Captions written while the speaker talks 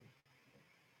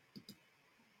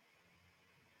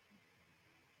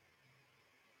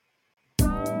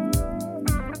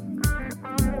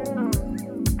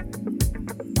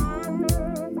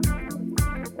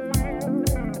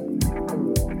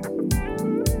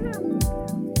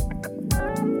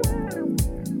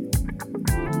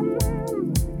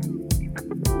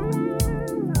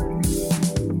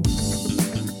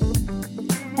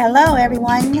Hello,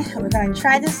 everyone. We're going to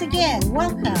try this again.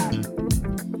 Welcome.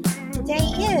 Today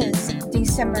is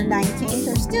December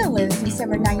 19th, or still is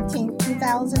December 19th,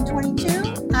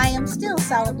 2022. I am still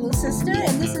Solid Blue Sister,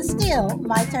 and this is still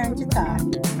my turn to talk.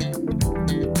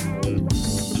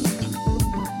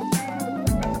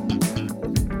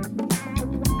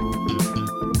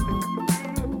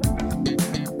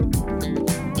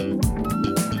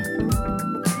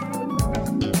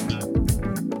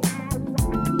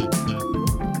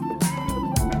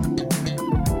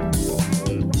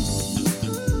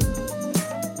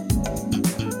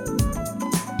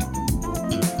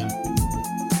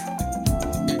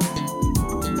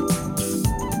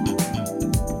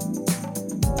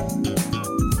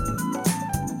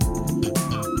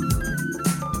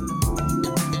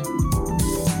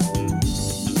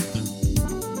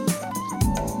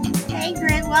 Hey,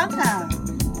 Grit, welcome.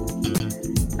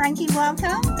 Frankie,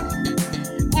 welcome.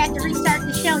 Had to restart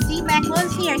the show. D-Mac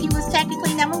was here. He was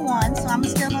technically number one, so I'm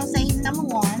still going to say he's number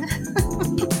one.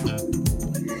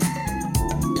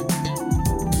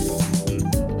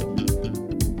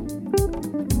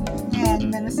 And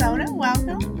Minnesota,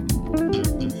 welcome.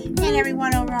 And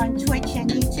everyone over on Twitch and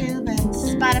YouTube and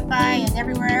Spotify and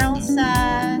everywhere else,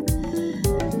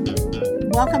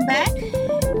 welcome back.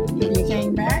 If you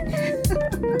came back.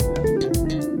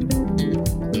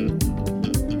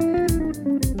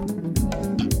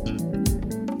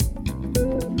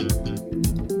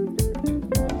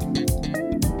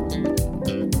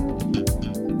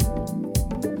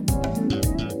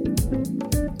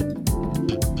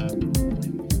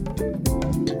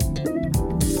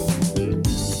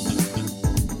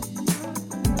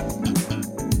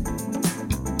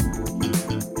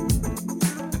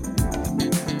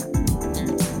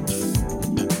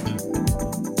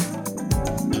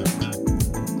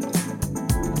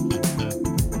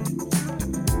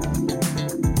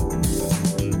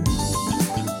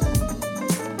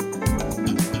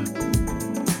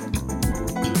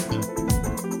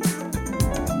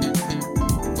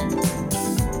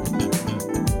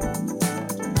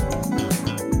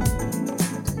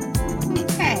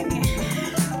 Okay.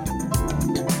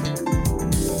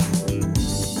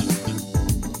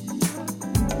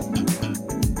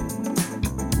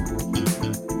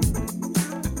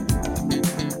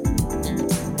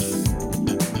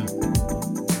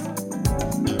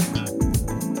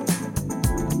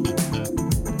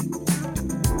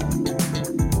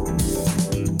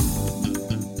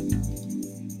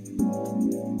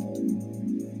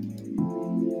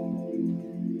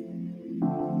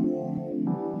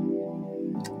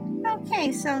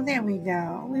 Okay, so there we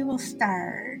go. We will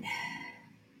start.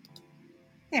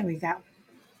 There we go.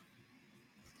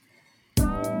 There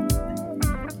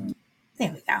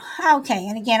we go. Okay,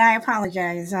 and again, I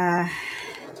apologize. Got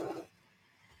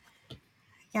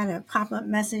a pop-up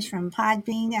message from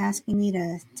Podbean asking me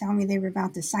to tell me they were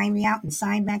about to sign me out and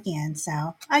sign back in.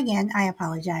 So again, I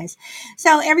apologize.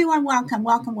 So everyone, welcome,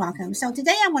 welcome, welcome. So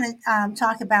today I want to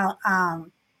talk about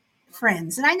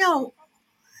friends, and I know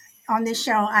on this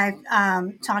show I've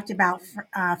talked about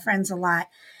friends a lot,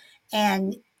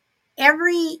 and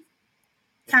every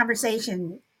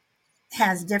conversation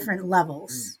has different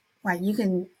levels. Like you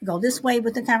can go this way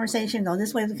with the conversation, go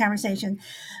this way with the conversation.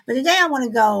 But today I want to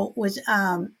go with,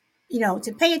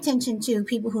 to pay attention to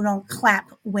people who don't clap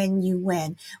when you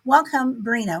win. Welcome,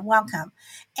 Brina. Welcome.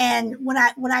 And what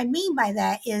I mean by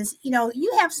that is,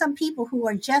 you have some people who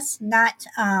are just not,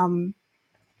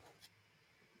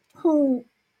 who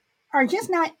are just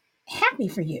not happy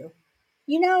for you.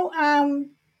 You know,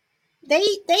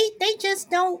 they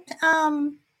just don't.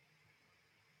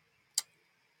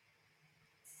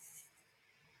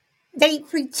 They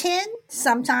pretend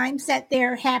sometimes that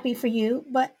they're happy for you,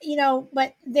 but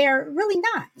they're really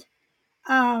not.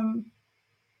 Um,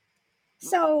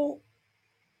 so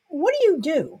what do you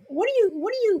do? What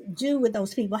do you do with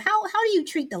those people? How do you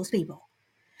treat those people?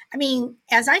 I mean,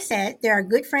 as I said, there are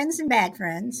good friends and bad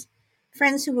friends.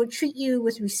 Friends who will treat you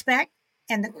with respect,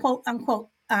 and the quote unquote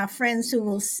friends who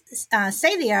will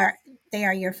say they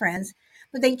are your friends,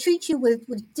 but they treat you with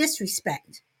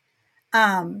disrespect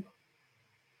um,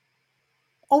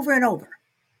 over and over.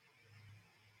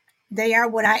 They are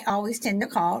what I always tend to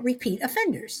call repeat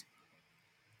offenders.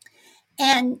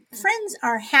 And friends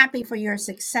are happy for your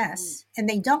success and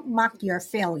they don't mock your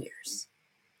failures.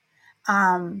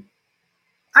 Um,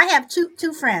 I have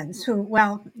two friends who,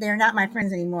 well, they're not my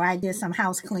friends anymore. I did some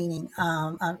house cleaning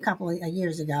a couple of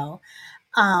years ago.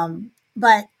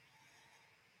 But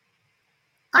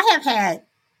I have had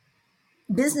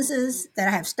businesses that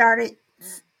I have started,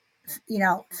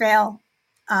 fail.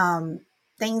 Um,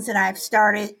 Things that I've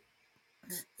started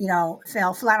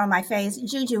fell flat on my face.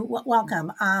 Juju,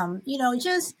 welcome.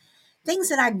 Just things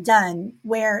that I've done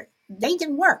where they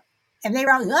didn't work. And they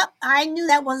were all, oh, I knew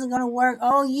that wasn't going to work.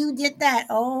 Oh, you did that.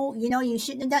 Oh, you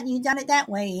shouldn't have done it that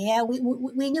way. Yeah, we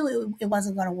knew it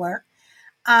wasn't going to work.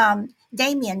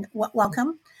 Damien,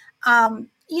 welcome.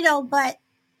 But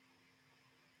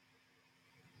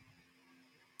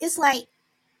it's like,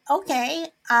 okay,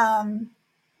 can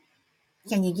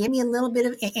you give me a little bit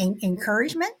of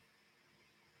encouragement?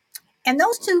 And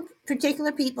those two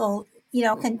particular people,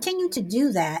 continue to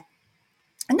do that,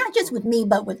 and not just with me,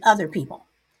 but with other people.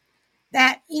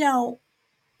 That,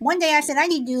 one day I said I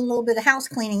need to do a little bit of house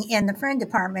cleaning in the friend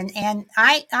department, and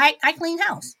I clean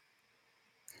house.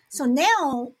 So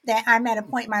now that I'm at a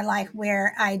point in my life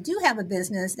where I do have a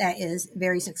business that is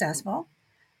very successful,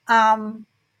 um,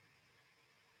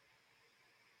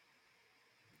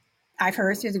 I've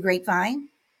heard through the grapevine,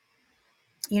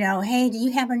 hey, do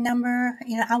you have her number?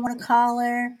 I want to call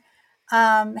her.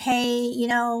 Hey,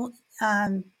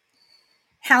 um,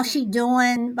 how's she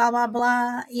doing? Blah, blah,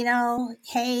 blah.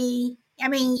 Hey,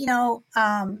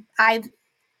 I've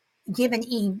given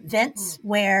events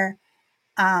where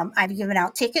I've given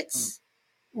out tickets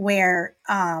where,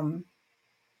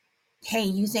 hey,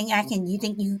 you think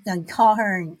you can call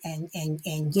her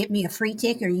and get me a free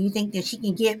ticket, or you think that she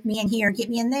can get me in here, get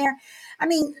me in there? I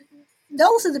mean,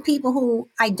 those are the people who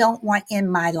I don't want in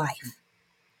my life,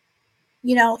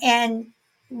 and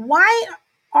why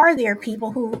are there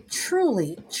people who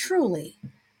truly, truly,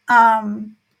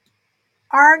 um,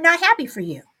 are not happy for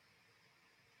you,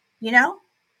 you know?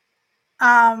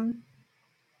 Um,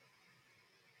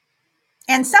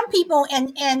 and some people,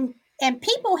 and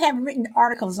people have written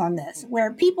articles on this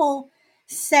where people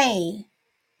say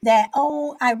that,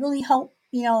 oh, I really hope,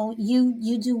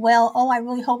 you do well. Oh, I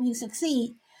really hope you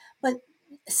succeed. But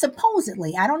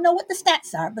supposedly, I don't know what the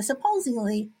stats are, but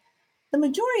supposedly the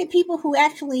majority of people who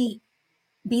actually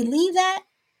believe that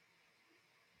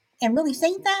and really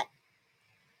think that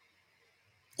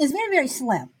is very, very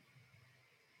slim.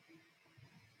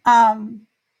 Um,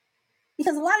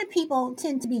 because a lot of people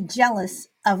tend to be jealous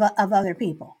of other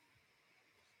people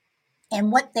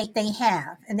and what they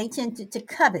have, and they tend to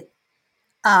covet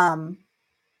um,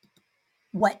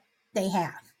 what they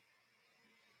have.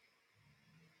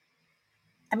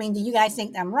 I mean, do you guys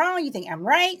think I'm wrong? You think I'm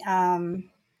right?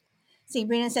 See,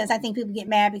 Brina says, I think people get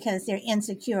mad because they're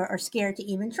insecure or scared to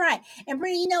even try. And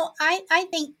Brina, I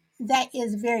think that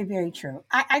is very, very true.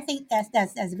 I think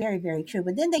that's very, very true.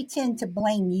 But then they tend to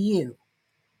blame you.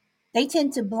 They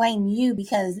tend to blame you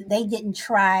because they didn't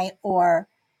try or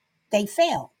they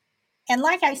failed. And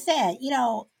like I said,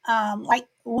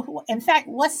 in fact,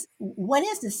 what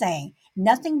is the saying?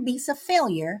 Nothing beats a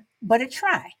failure but a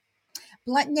try.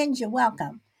 Blunt Ninja,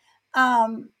 welcome.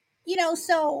 Um,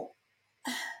 so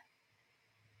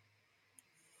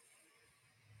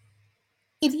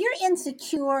if you're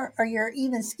insecure or you're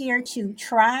even scared to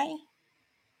try,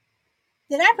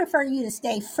 then I prefer you to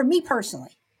stay. For me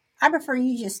personally, I prefer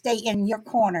you just stay in your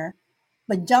corner,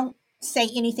 but don't say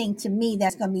anything to me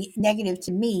that's going to be negative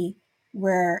to me,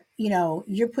 where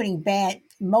you're putting bad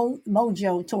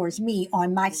mojo towards me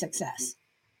on my success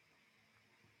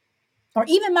or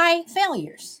even my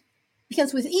failures.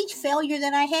 Because with each failure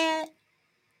that I had,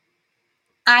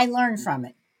 I learned from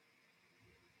it.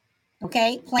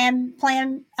 Okay, plan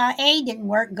A didn't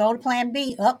work. Go to plan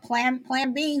B. Up, plan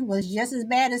B was just as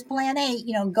bad as plan A.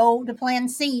 Go to plan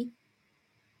C.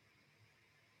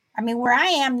 I mean, where I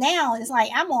am now is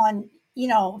like I'm on.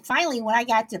 Finally, when I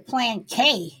got to plan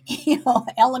K,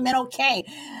 elemental K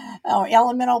or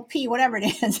elemental P, whatever it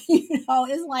is,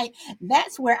 it's like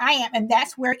that's where I am, and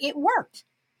that's where it worked.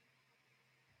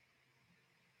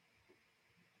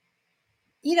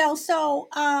 So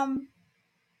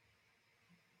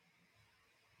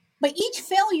but each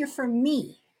failure for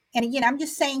me, and again, I'm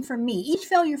just saying for me, each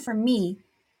failure for me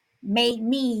made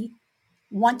me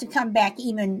want to come back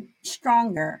even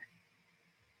stronger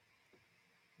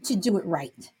to do it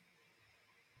right.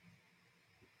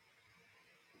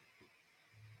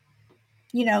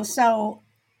 So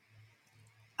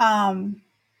um,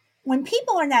 when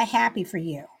people are not happy for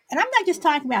you, and I'm not just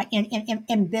talking about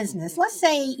in business, let's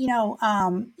say,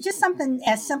 just something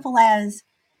as simple as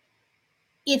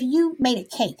if you made a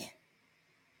cake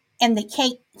and the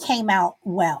cake came out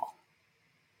well.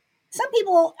 Some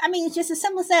people, I mean, it's just as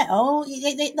simple as that. Oh,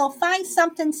 they'll find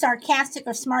something sarcastic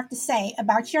or smart to say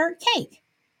about your cake.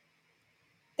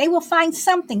 They will find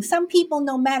something. Some people,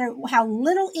 no matter how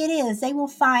little it is, they will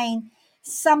find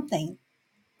something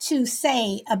to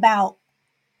say about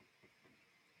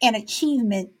an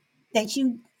achievement that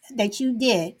you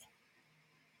did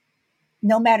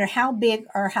no matter how big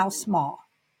or how small.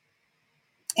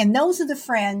 And those are the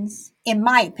friends, in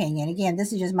my opinion, again,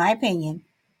 this is just my opinion,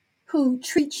 who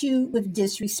treat you with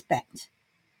disrespect.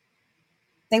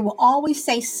 They will always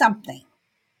say something.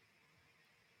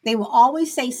 They will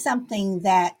always say something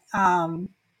that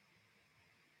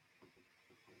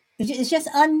is just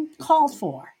uncalled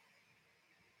for.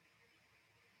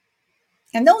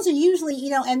 And those are usually,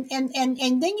 and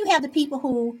then you have the people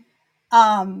who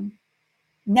um,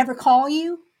 never call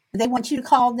you. They want you to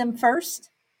call them first.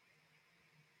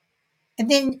 And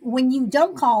then when you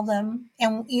don't call them,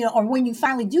 and or when you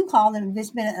finally do call them, if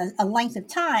it's been a length of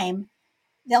time,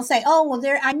 they'll say, "Oh, well,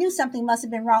 there, I knew something must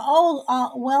have been wrong.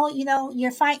 Oh, well,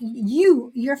 you're fine.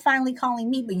 You're finally calling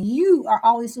me, but you are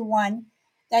always the one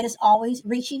that is always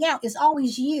reaching out. It's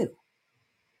always you."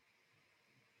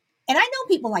 And I know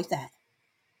people like that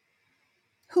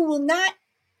who will not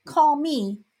call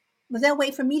me, but they'll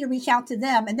wait for me to reach out to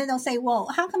them, and then they'll say, "Well,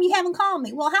 how come you haven't called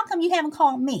me?" Well, how come you haven't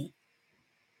called me?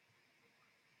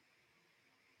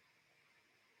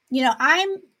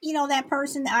 I'm, that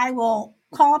person. I will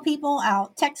call people, I'll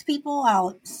text people,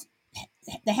 I'll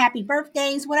the happy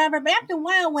birthdays, whatever. But after a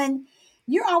while, when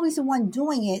you're always the one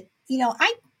doing it,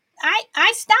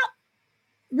 I stop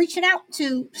reaching out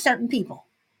to certain people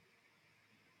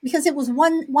because it was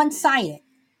one sided.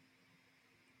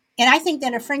 And I think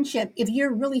that a friendship, if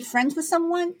you're really friends with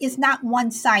someone, is not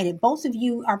one sided. Both of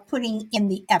you are putting in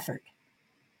the effort.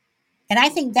 And I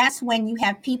think that's when you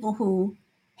have people who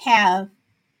have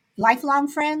lifelong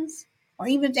friends, or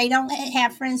even if they don't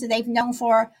have friends that they've known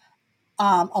for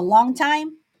a long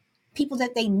time, people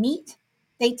that they meet,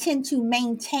 they tend to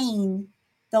maintain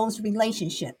those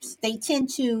relationships. They tend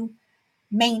to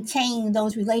maintain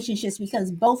those relationships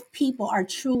because both people are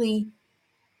truly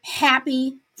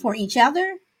happy for each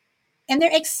other and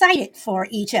they're excited for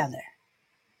each other.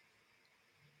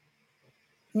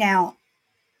 Now,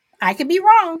 I could be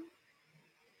wrong,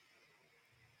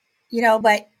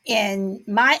 but in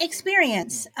my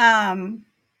experience,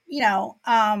 you know,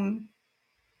 um,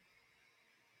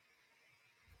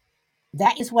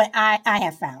 that is what I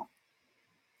have found.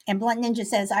 And Blunt Ninja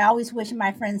says, I always wish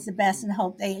my friends the best and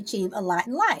hope they achieve a lot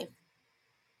in life.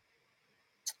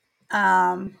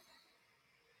 Um,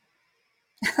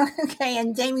 okay,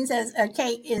 and Damien says a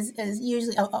cake is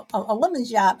usually a woman's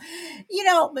job,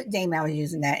 But Damien, I was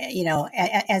using that,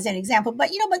 as an example.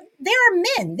 But but there are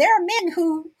men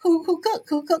who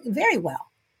cook very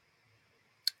well,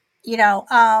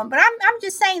 But I'm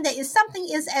just saying that if something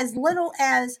is as little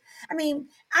as, I mean,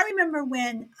 I remember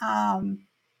when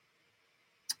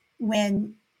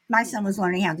my son was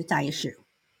learning how to tie a shoe,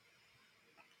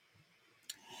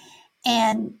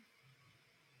 and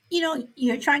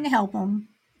you're trying to help him,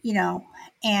 you know,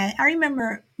 and I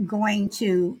remember going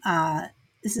to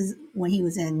this is when he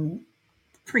was in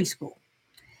preschool,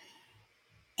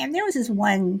 and there was this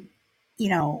one, you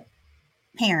know,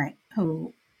 parent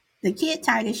who the kid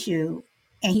tied his shoe,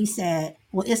 and he said,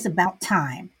 "Well, it's about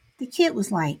time." The kid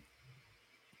was like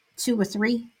 2 or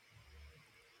 3.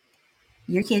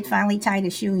 Your kid finally tied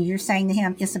his shoe, and you're saying to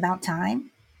him, "It's about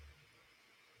time."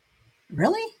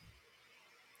 Really?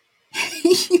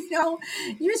 you know,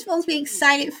 you're supposed to be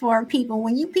excited for people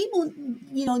when people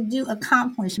do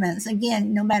accomplishments.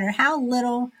 Again, no matter how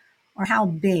little or how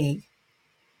big,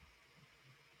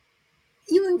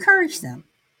 you encourage them.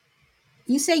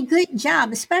 You say good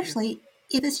job, especially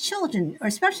if it's children, or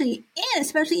especially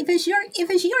if it's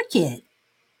your kid.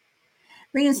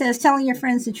 Rena says telling your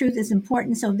friends the truth is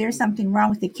important. So if there's something wrong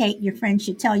with the cake, your friend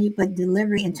should tell you, but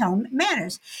delivery and tone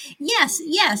matters. Yes,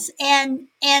 yes. And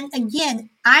again,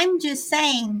 I'm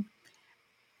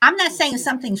not saying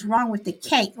something's wrong with the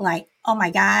cake, like, oh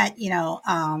my God, you know,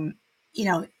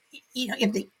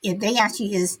 if they ask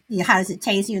you, how does it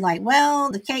taste? You're like,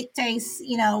 well, the cake tastes,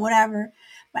 whatever.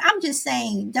 But I'm just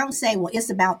saying, don't say, well, it's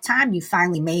about time you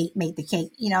finally made the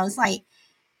cake. It's like,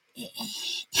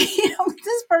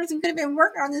 this person could have been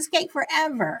working on this cake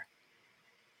forever.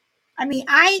 I mean,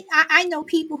 I know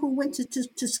people who went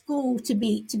to school to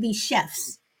be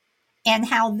chefs, and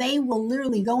how they will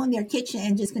literally go in their kitchen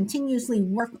and just continuously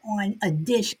work on a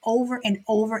dish over and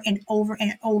over and over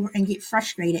and over and get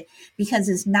frustrated because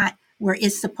it's not where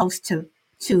it's supposed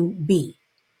to be.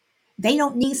 They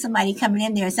don't need somebody coming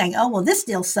in there and saying, "Oh, well, this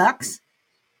still sucks."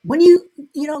 When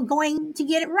going to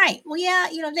get it right? Well, yeah,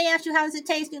 they ask you how does it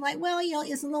taste, you're like, well,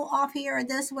 it's a little off here or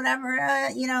this, whatever,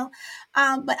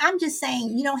 but I'm just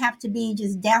saying, you don't have to be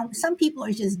just down. Some people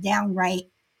are just downright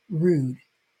rude.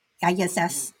 I guess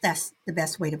that's the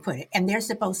best way to put it. And they're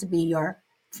supposed to be your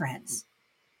friends.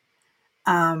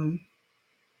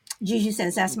 Juju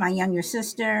says that's my younger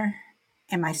sister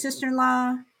and my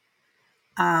sister-in-law.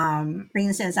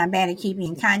 Rena says, I'm bad at keeping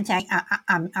in contact.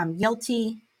 I'm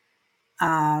guilty.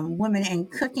 Women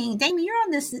and cooking. Damon, you're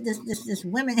on this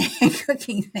women and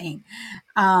cooking thing.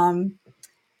 Um,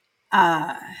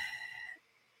 uh,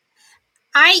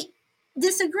 I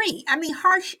disagree. I mean,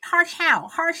 harsh how?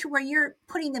 Harsh where you're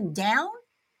putting them down?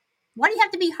 Why do you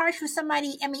have to be harsh with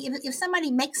somebody? I mean, if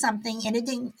somebody makes something and it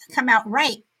didn't come out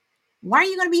right, why are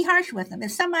you going to be harsh with them?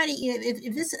 If somebody,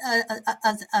 if this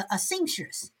a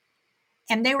seamstress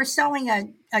and they were sewing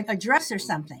a dress or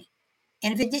something,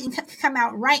 and if it didn't come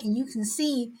out right, and you can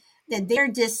see that they're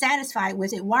dissatisfied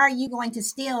with it, why are you going to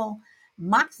still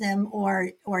mock them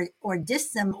or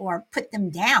diss them or put them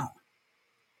down?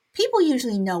 People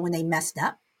usually know when they messed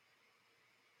up,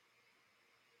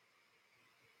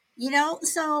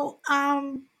 So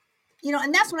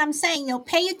and that's what I'm saying.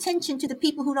 Pay attention to the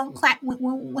people who don't clap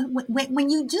when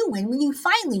you do win, when you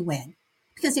finally win.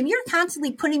 Because if you're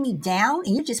constantly putting me down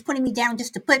and you're just putting me down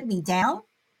just to put me down,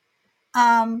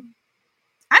 um,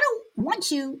 I don't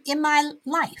want you in my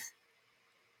life.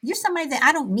 You're somebody that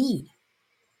I don't need.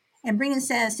 And Brennan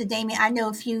says to Damien, I know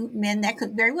a few men that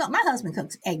cook very well. My husband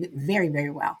cooks egg very, very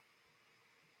well.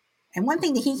 And one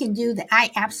thing that he can do that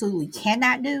I absolutely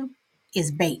cannot do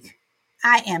is bake.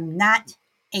 I am not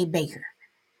a baker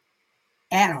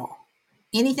at all.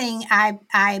 Anything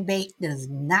I bake does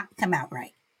not come out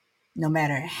right, no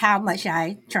matter how much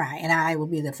I try. And I will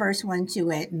be the first one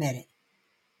to admit it,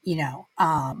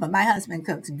 But my husband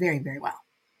cooks very, very well.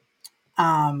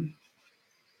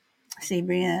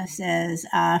 Sabrina says,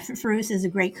 Fruce is a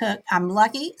great cook. I'm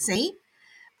lucky. See?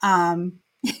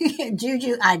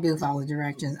 Juju, I do follow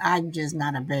directions. I'm just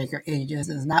not a baker. It just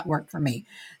does not work for me.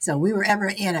 So we were ever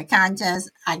in a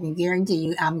contest, I can guarantee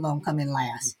you I'm going to come in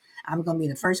last. I'm going to be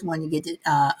the first one to get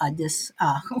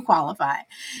disqualified.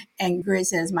 And Grit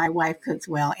says, my wife cooks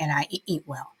well and I eat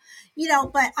well.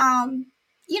 And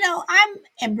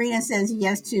Brina says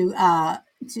yes to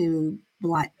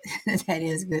Blunt. That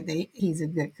is good. He's a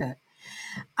good cook.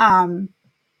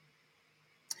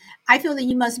 I feel that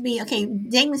you must be okay.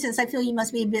 Damon says, I feel you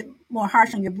must be a bit more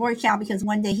harsh on your boy child because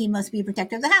one day he must be a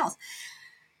protector of the house.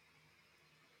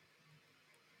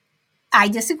 I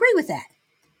disagree with that.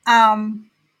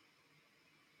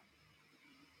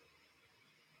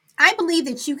 I believe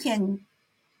that you can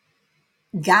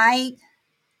guide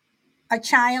a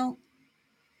child,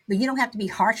 but you don't have to be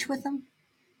harsh with them.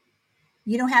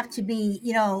 You don't have to be,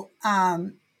 you know,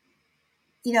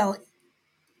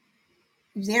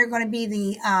 they're going to be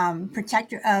the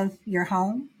protector of your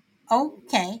home.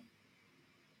 Okay.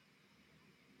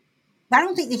 But I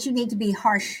don't think that you need to be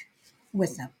harsh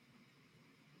with them.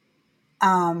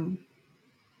 Um,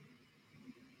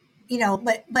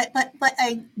 but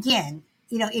again,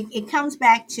 it comes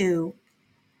back to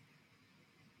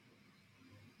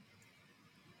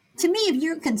me, if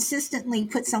you consistently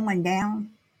put someone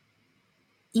down,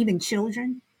 even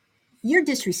children, you're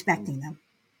disrespecting them.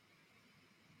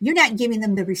 You're not giving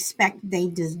them the respect they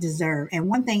deserve. And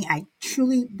one thing I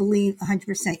truly believe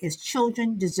 100% is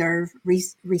children deserve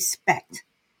respect,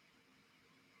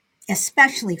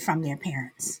 especially from their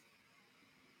parents.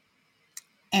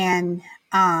 And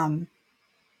I'm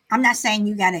not saying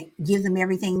you got to give them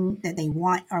everything that they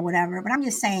want or whatever, but I'm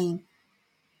just saying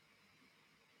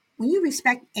when you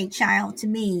respect a child, to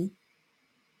me,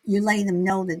 you're letting them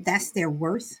know that that's their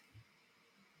worth.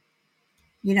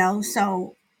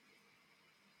 So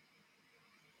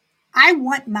I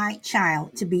want my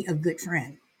child to be a good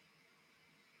friend.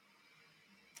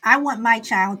 I want my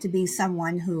child to be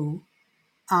someone who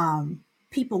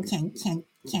people can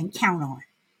count on.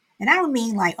 And I don't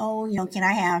mean like, oh, can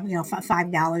I have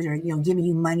 $5 or giving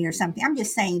you money or something. I'm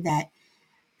just saying that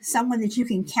someone that you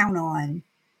can count on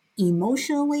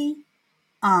emotionally,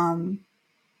 um,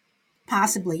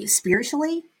 possibly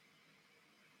spiritually,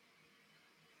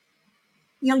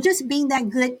 just being that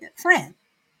good friend.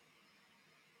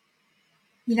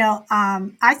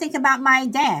 I think about my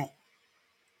dad,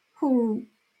 who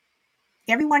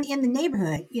everyone in the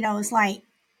neighborhood, it's like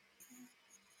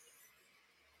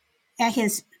at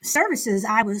his services,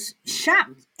 I was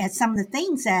shocked at some of the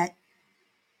things that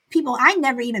people I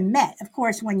never even met. Of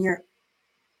course, when your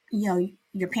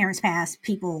parents pass,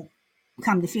 people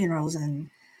come to funerals, and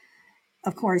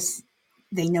of course,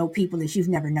 they know people that you've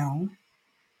never known.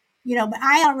 But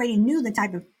I already knew the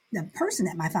type of the person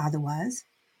that my father was.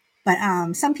 But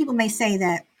some people may say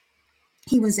that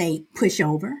he was a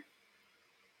pushover,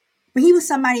 but he was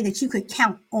somebody that you could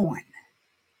count on.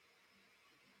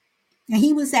 And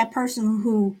he was that person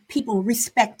who people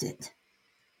respected.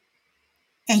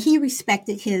 And he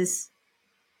respected his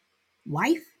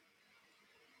wife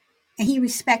and he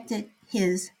respected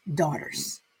his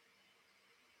daughters.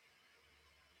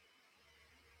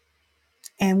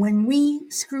 And when we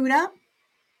screwed up,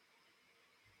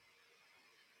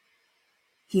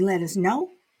 he let us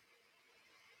know,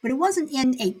 but it wasn't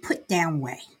in a put down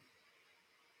way.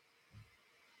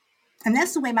 And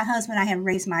that's the way my husband and I have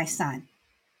raised my son.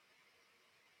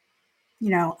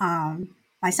 You know,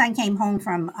 my son came home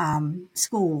from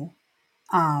school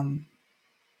um,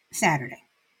 Saturday,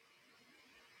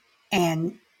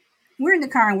 and we're in the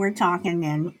car and we're talking,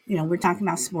 and we're talking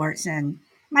about sports, and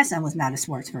my son was not a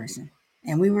sports person.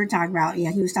 And we were talking about,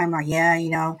 he was talking about,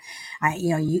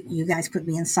 you guys put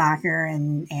me in soccer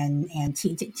and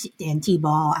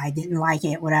t-ball. I didn't like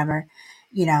it, whatever,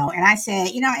 And I said,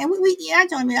 and I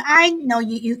told him, I know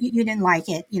you didn't like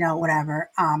it, whatever.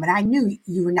 And I knew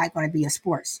you were not going to be a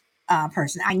sports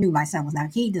person. I knew my son was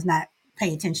not. He does not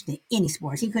pay attention to any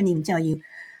sports. He couldn't even tell you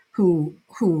who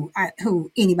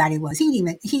anybody was.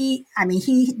 He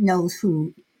knows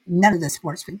who none of the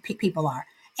sports people are,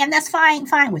 and that's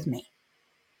fine with me.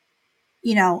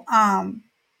 You know, um,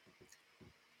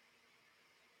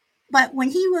 but when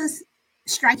he was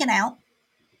striking out,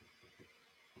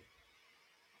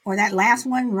 or that last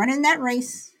one running that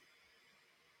race,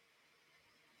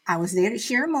 I was there to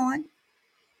cheer him on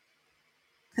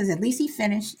because at least he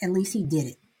finished, at least he did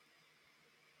it.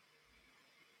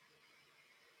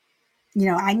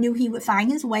 I knew he would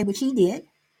find his way, which he did,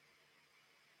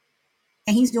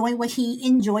 and he's doing what he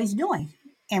enjoys doing,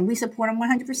 and we support him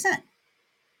 100%.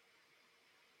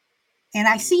 And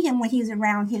I see him when he's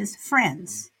around his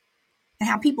friends and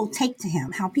how people take to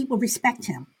him, how people respect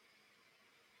him.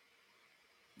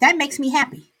 That makes me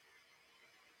happy.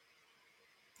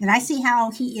 And I see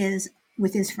how he is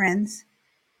with his friends,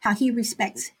 how he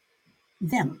respects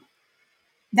them.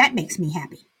 That makes me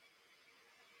happy.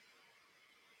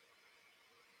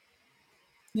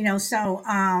 So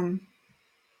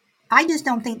I just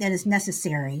don't think that it's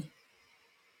necessary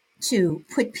to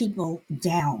put people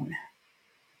down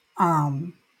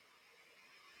um,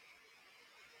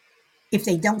 if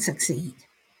they don't succeed.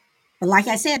 But like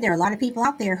I said, there are a lot of people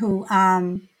out there who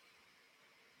are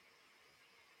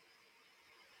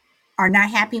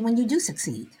not happy when you do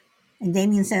succeed. And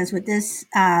Damien says, with this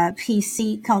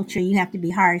PC culture, you have to be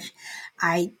harsh.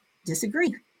 I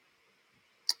disagree.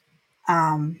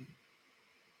 Um,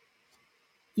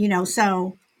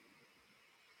 so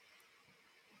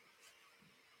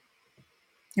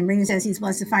and Brina says he's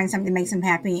supposed to find something that makes him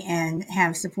happy and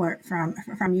have support from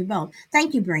you both.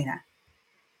 Thank you, Brina.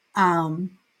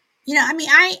 Um,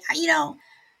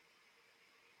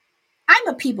 I'm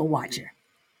a people watcher.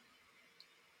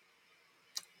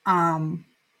 Um,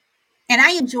 and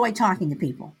I enjoy talking to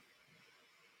people.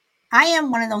 I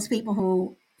am one of those people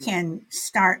who can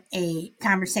start a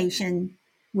conversation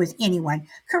with anyone.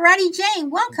 Karate Jane,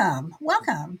 welcome,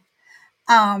 welcome.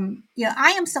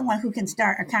 I am someone who can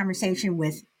start a conversation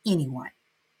with anyone.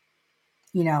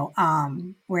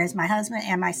 Whereas my husband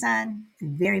and my son,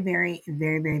 very, very,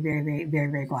 very, very, very, very,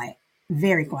 very, very quiet.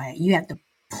 Very quiet. You have to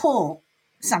pull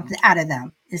something out of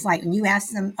them. It's like when you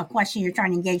ask them a question, you're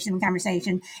trying to engage them in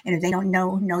conversation, and if they don't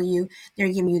know you, they're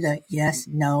giving you the yes,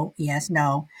 no,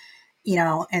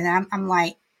 and I'm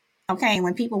like, okay,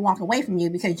 when people walk away from you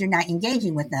because you're not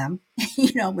engaging with them,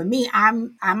 but me,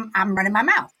 I'm running my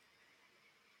mouth.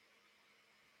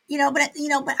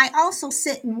 But I also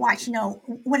sit and watch,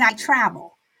 when I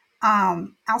travel.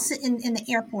 I'll sit in the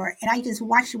airport and I just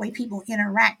watch the way people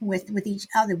interact with each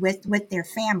other, with their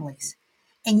families.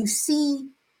 And you see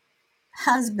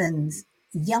husbands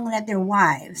yelling at their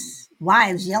wives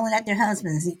yelling at their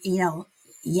husbands,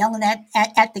 yelling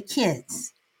at the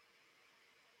kids.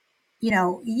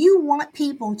 You want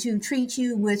people to treat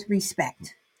you with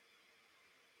respect.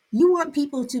 You want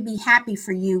people to be happy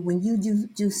for you when you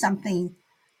do something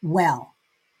well.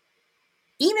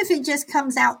 Even if it just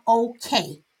comes out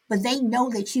okay, but they know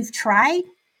that you've tried.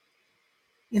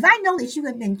 If I know that you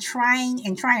have been trying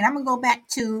and trying, I'm gonna go back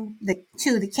to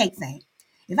the cake thing.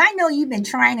 If I know you've been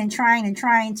trying and trying and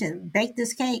trying to bake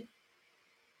this cake,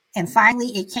 and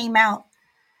finally it came out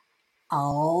a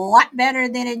lot better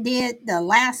than it did the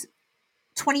last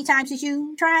 20 times that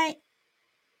you tried,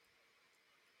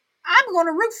 I'm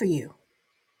gonna root for you.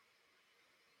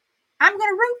 I'm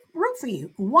gonna root for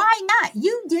you. Why not?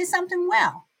 You did something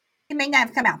well. It may not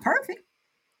have come out perfect.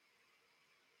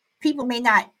 People may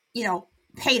not,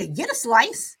 pay to get a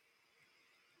slice,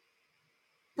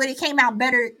 but it came out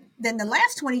better than the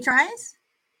last 20 tries.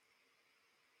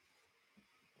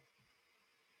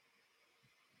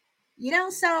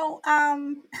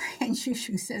 And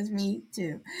Shushu says me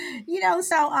too.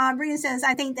 Brina says,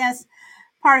 I think that's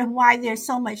part of why there's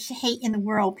so much hate in the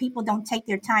world. People don't take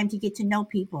their time to get to know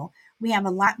people. We have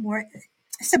a lot more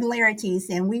similarities,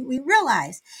 and we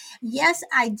realize, yes,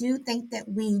 I do think that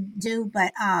we do,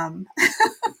 but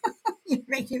you're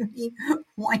making me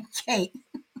want cake.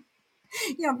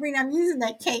 Brina, I'm using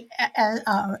that cake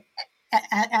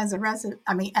as a recipe.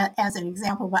 I mean, as an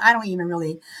example, but I don't even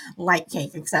really like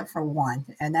cake except for one,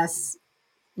 and that's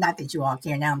not that you all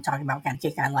care. Now I'm talking about what kind of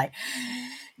cake I like.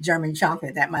 German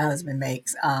chocolate that my husband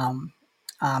makes,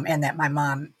 and that my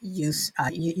mom used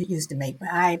to make. But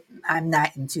I'm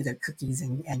not into the cookies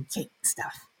and cake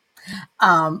stuff.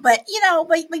 But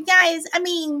guys, I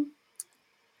mean,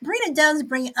 Brina does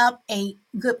bring up a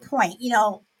good point.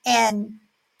 And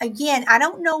again, I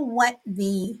don't know what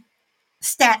the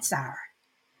stats are,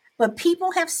 but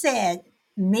people have said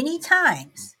many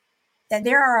times that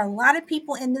there are a lot of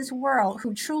people in this world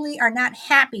who truly are not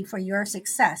happy for your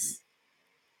success,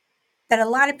 that a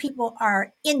lot of people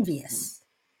are envious.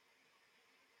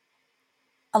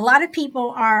 A lot of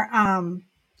people are,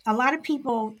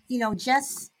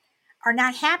 just are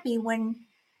not happy when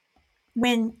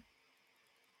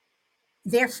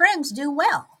their friends do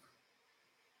well.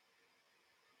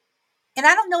 And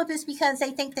I don't know if it's because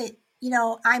they think that,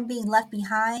 I'm being left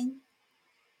behind.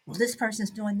 Well, this person's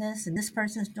doing this, and this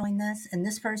person's doing this, and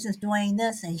this person's doing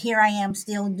this, and here I am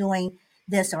still doing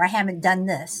this, or I haven't done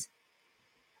this.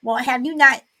 Well, have you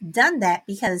not done that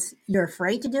because you're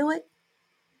afraid to do it?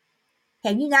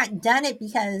 Have you not done it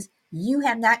because you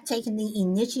have not taken the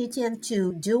initiative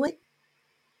to do it?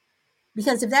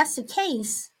 Because if that's the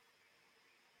case,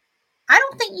 I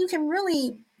don't think you can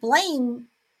really blame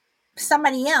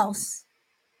somebody else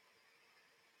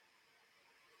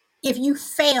if you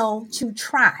fail to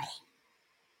try.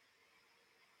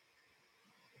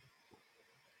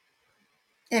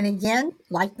 And again,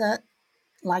 like the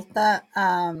what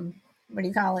do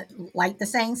you call it? Like the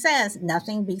saying says,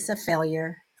 nothing beats a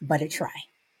failure but a try.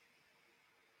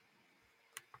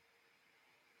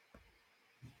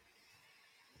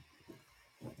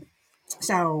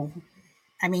 So,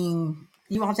 I mean,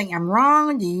 you all think I'm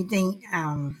wrong? Do you think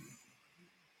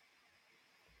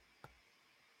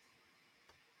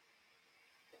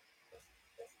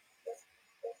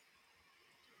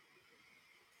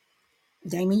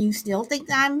Jamie, you still think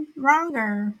I'm wrong?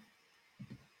 Or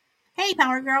hey,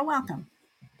 Power Girl, welcome.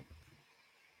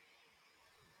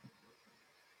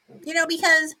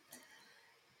 Because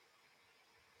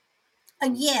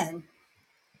again,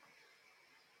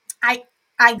 I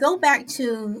I go back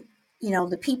to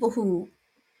the people who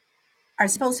are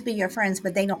supposed to be your friends,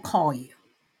 but they don't call you.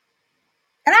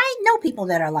 And I know people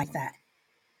that are like that.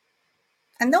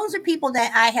 And those are people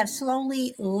that I have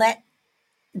slowly let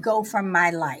go from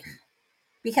my life.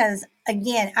 Because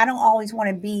again, I don't always want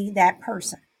to be that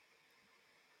person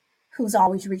who's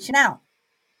always reaching out.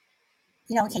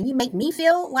 Can you make me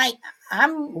feel like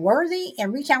I'm worthy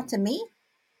and reach out to me?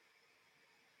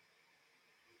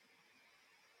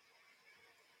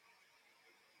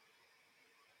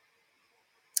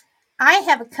 I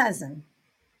have a cousin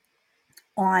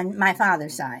on my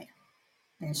father's side.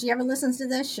 And if she ever listens to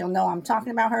this, she'll know I'm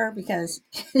talking about her because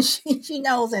she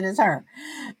knows it is her.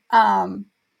 Um,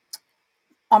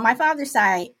 on my father's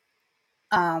side,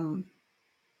 um,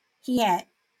 he had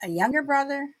a younger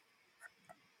brother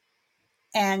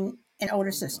and an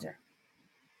older sister.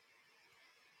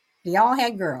 They all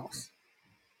had girls.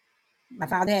 My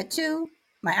father had two,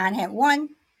 my aunt had one,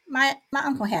 my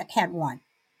uncle had one.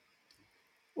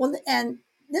 Well, and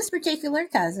this particular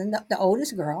cousin, the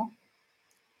oldest girl,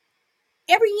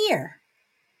 every year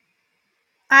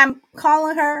I'm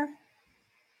calling her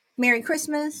Merry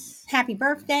Christmas, Happy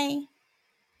Birthday,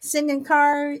 sending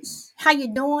cards, how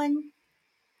you doing?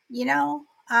 You know,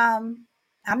 um,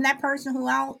 I'm that person who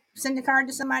I'll send a card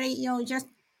to somebody, just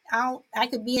I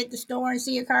could be at the store and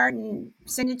see a card and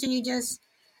send it to you, just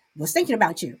was thinking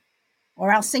about you.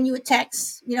 Or I'll send you a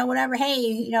text, whatever.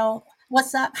 Hey,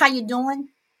 what's up? How you doing?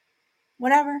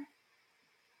 Whatever.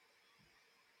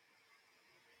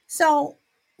 So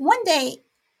one day,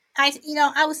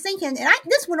 I was thinking, and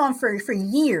this went on for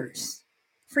years,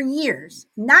 for years.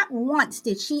 Not once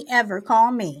did she ever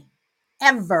call me,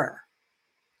 ever.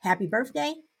 Happy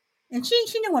birthday, and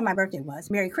she knew when my birthday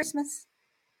was. Merry Christmas.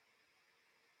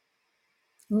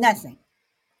 Nothing.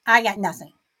 I got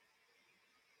nothing.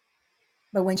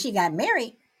 But when she got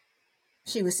married,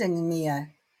 she was sending me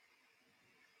an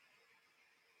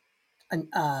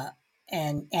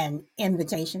an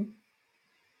invitation.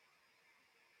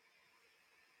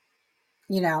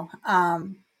 You know,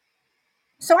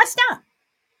 so I stopped.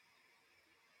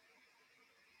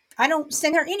 I don't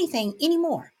send her anything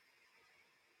anymore.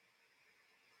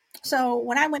 So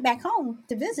when I went back home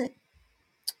to visit,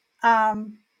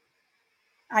 um,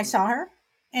 I saw her,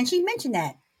 and she mentioned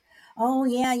that. oh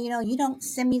yeah, you don't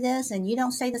send me this and you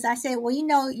don't say this. I said, well,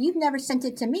 you've never sent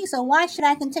it to me, so why should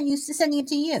I continue sending it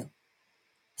to you?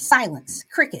 Silence,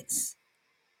 crickets.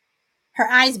 Her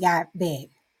eyes got big.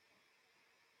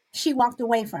 She walked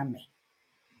away from me.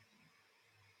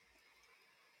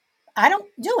 I don't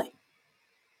do it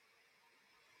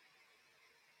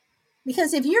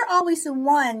because if you're always the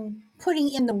one putting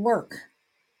in the work,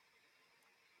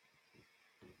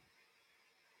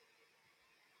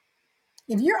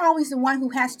 if you're always the one who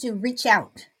has to reach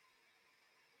out,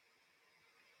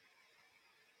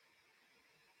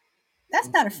 that's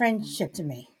not a friendship to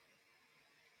me.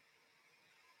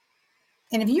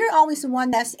 And if you're always the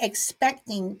one that's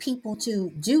expecting people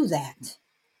to do that,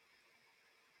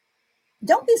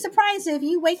 don't be surprised if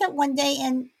you wake up one day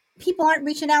and people aren't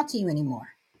reaching out to you anymore.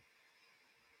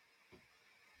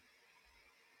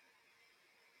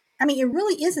 I mean, it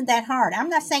really isn't that hard. I'm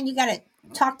not saying you got to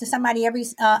talk to somebody every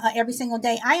single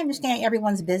day. I understand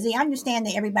everyone's busy. I understand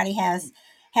that everybody has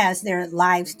their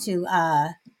lives to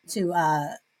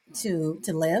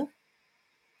to live.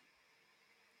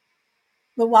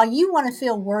 But while you want to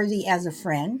feel worthy as a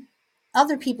friend,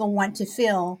 other people want to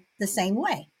feel the same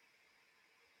way.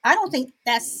 I don't think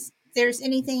there's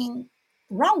anything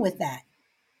wrong with that.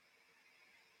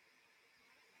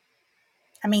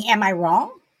 I mean, am I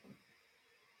wrong?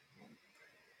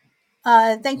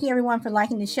 Thank you everyone for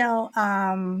liking the show.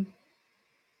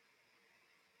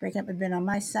 Breaking up a bit on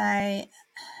my side.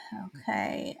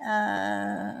 Okay.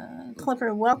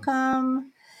 Clifford,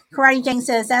 welcome. Karate Jane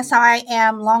says that's how I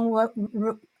am. Long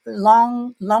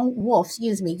wolf.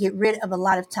 Excuse me. Get rid of a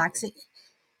lot of toxic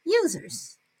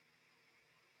users,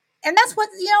 and that's what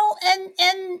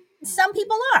And some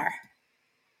people are.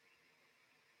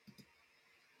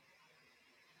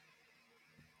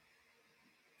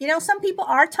 Some people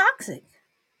are toxic.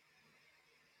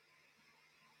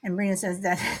 And Brina says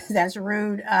that that's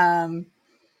rude.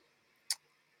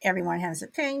 Everyone has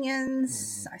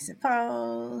opinions, I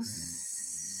suppose.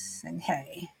 And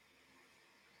hey,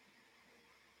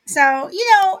 so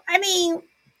I mean,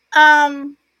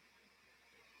 um,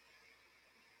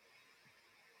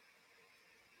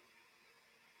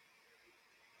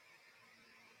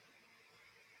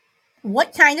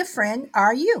 what kind of friend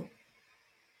are you?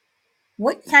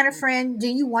 What kind of friend do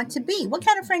you want to be? What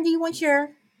kind of friend do you want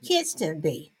your kids to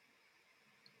be?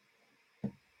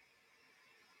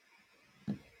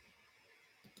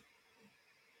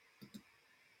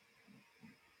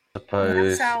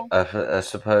 Suppose So I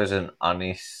suppose an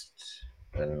honest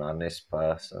person.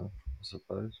 I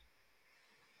suppose.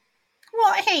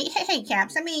 well, hey,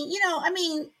 Caps. I mean,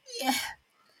 yeah,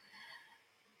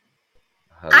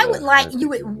 I would How like you did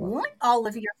would you want? want all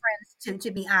of your friends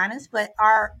to be honest, but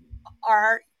are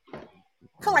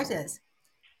put like this.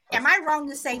 Am I wrong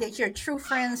to say that your true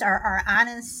friends are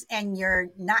honest and your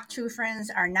not true friends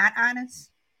are not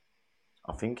honest?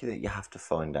 I think that you have to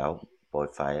find out by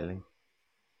failing.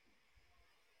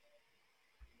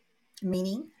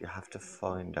 Meaning, You have to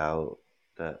find out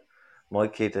that my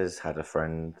kid has had a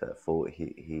friend that thought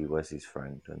he was his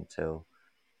friend until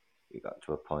he got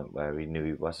to a point where he knew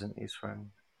he wasn't his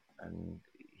friend, and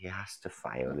he has to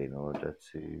fail in order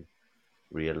to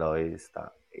realize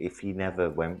that if he never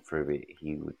went through it,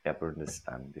 he would never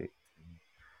understand it.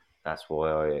 That's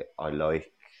why I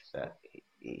like that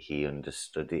he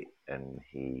understood it, and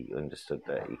he understood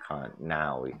that he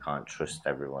can't trust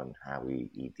everyone how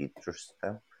he did trust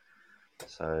them.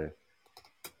 So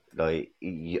like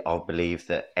I believe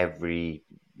that every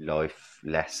life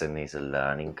lesson is a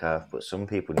learning curve, but some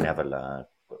people never learn,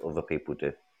 but other people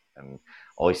do. And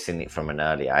I seen it from an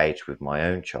early age with my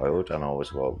own child, and I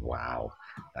was like, wow,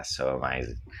 that's so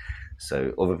amazing.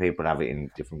 So other people have it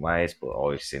in different ways, but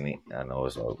I've seen it, and I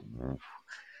was like, "Mm."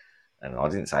 And I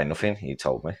didn't say nothing. He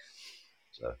told me.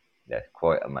 So yeah,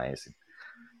 quite amazing.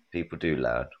 People do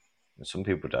learn, and some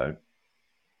people don't.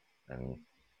 And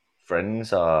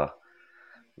friends are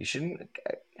you shouldn't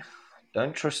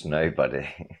don't trust nobody.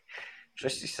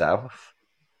 Trust yourself.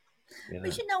 You but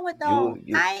know, you know what you though?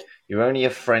 you you're only a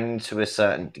friend to a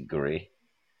certain degree.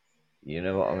 You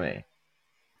know what I mean?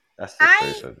 That's the I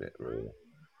truth of it, really.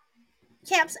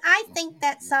 Camps, I think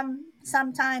that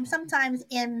sometimes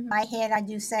in my head I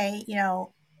do say,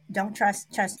 don't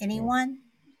trust Mm. anyone.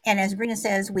 And as Brina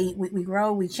says, we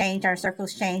grow, we change, our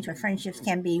circles change, but friendships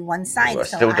can be one Well, I sided.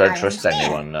 So still don't I trust understand.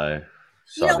 anyone. No,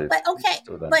 solid. But okay,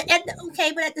 Still don't trust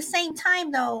anyone. but at the same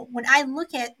time though, when I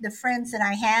look at the friends that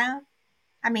I have,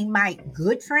 I mean my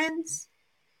good friends,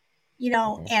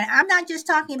 Hmm. and I'm not just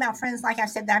talking about friends like I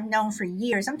said that I've known for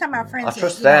years. I'm talking about I friends that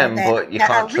trust them, that but you that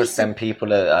are can't trust recent. them people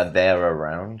that are there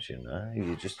around. You know,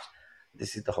 you just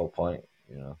this is the whole point.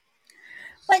 You know.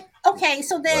 But okay,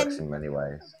 so Works then, in many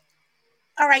ways.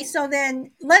 all right, so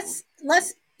then let's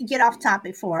get off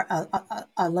topic for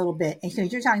a little bit,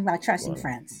 because you're talking about trusting Well,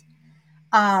 friends.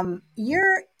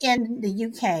 You're in the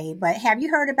UK, but have you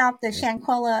heard about the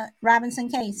Shanquella Robinson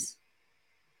case?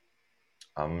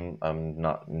 I'm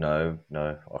not. No,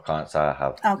 no, I can't say I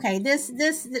have. Okay,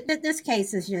 this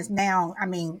case is just now. I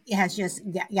mean, it has just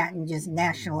gotten just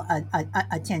national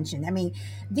attention. I mean,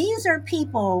 these are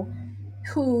people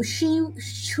who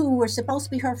who were supposed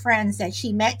to be her friends that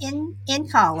she met in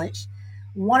college.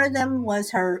 One of them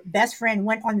was her best friend.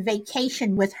 Went on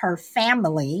vacation with her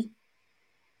family,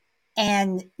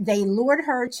 and they lured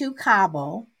her to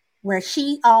Cabo, where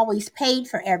she always paid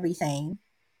for everything.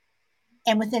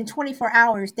 And within 24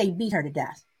 hours, they beat her to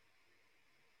death.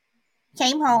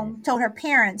 Came Mm. home, told her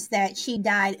parents that she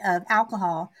died of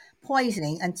alcohol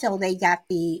poisoning until they got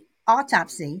the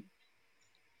autopsy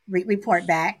report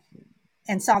back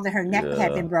and saw that her neck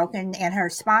had Yeah. been broken and her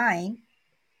spine.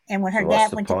 And when her So what's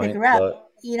dad the went to pick point? her up,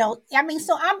 Like, I mean,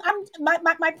 so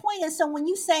my point is, so when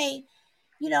you say,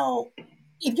 you know,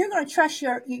 if you're going to trust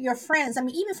your friends, I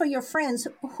mean, even for your friends,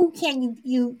 who can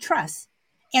you trust?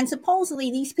 And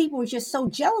supposedly these people were just so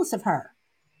jealous of her.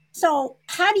 So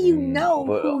how do you know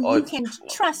but who you can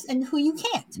trust and who you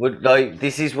can't? But like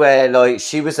this is where like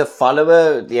she was a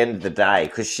follower at the end of the day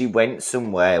because she went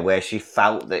somewhere where she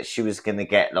felt that she was going to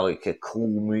get like a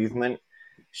cool movement.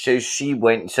 So she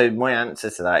went. So my answer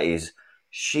to that is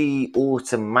she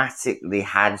automatically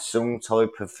had some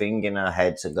type of thing in her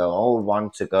head to go. "Oh, I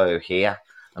want to go here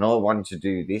and I want to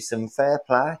do this and fair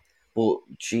play." But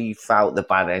she felt the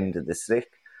bad end of the stick.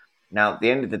 Now, at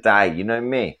the end of the day, you know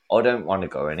me, I don't want to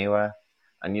go anywhere,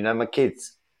 and you know my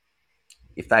kids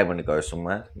if they want to go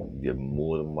somewhere, you're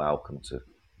more than welcome to.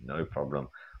 No problem.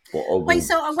 But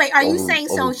Wait, are you saying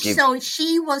I will give. so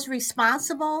she was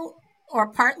responsible or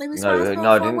partly No, responsible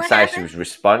no, I for didn't what say she happened? was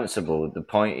responsible. The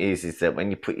point is that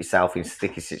when you put yourself in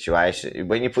sticky situations,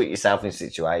 when you put yourself in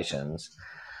situations,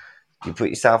 you put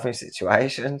yourself in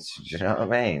situations. Do you know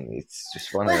what I mean? It's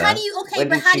just one of them. Where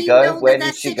But did how she do you go? know Where that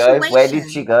did that she go? Where did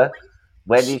she situation go?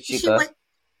 Where did she she go?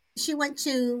 went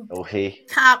to Oh, he.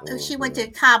 She went Oh,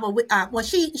 to Cabo. Well,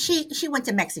 she went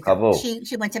to Mexico. Kabul.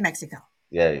 She went to Mexico.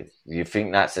 Yeah, you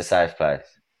think that's a safe place?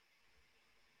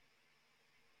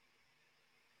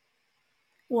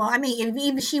 Well, I mean, if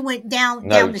even she went down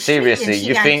No, the street and seriously, she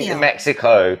you got think killed.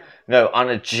 Mexico, no, on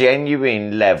a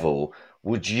genuine level,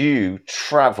 would you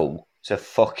travel to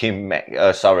fucking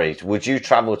sorry, would you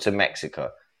travel to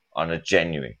Mexico on a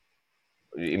genuine?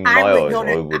 In I my would eyes, go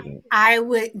I to wouldn't. I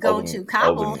would I go to wouldn't. I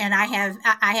Cabo, wouldn't. and I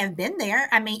have been there.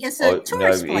 I mean, it's a I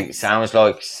no, tourist it place. sounds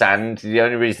like sand. The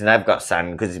only reason they've got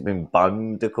sand because it's been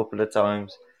bombed a couple of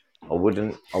times. I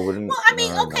wouldn't. I wouldn't. Well, I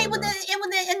mean, No, okay, no, no.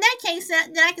 in that case,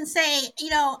 then I can say,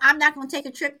 I'm not going to take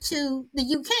a trip to the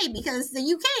UK because the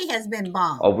UK has been I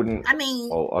bombed. wouldn't. I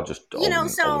mean, I just. I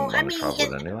wouldn't. I so wouldn't I want to mean,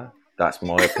 travel anywhere. That's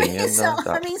my opinion, so though.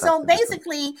 I That's mean, that's so the difference.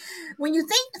 basically, when you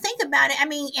think about it, I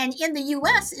mean, and in the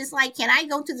US, it's like, can I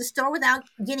go to the store without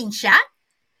getting shot?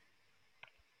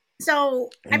 So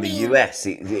I In the mean, US,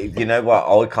 you know what?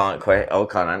 I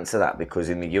can't answer that because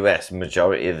in the US,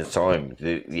 majority of the time,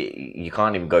 you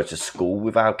can't even go to school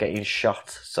without getting shot.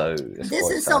 So it's this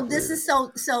quite is so sad, this really. is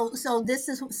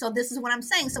this is what I'm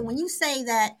saying. So when you say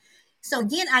that, so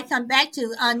again I come back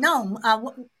to no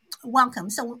welcome.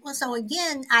 So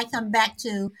again I come back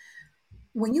to,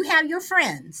 when you have your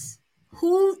friends,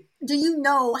 who do you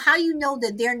know, how you know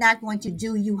that they're not going to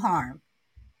do you harm?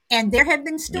 And there have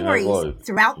been You know stories why?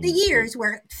 throughout the years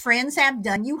where friends have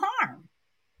done you harm.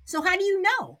 So how do you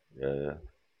know? Yeah.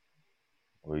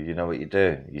 Well, you know what you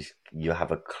do. You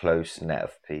have a close net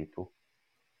of people.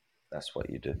 That's what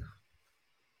you do,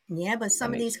 Yeah, but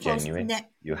some and of it's these close genuine.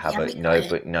 net, You yeah, have I a mean, go no, ahead.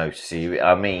 but no. See,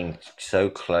 I mean, so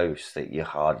close that you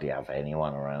hardly have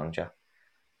anyone around you.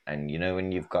 And you know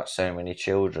when you've got so many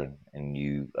children and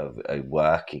you are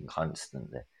working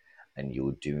constantly and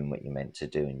you're doing what you're meant to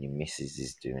do and your missus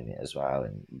is doing it as well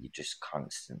and you're just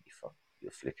constantly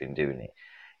you're flipping doing it.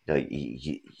 Like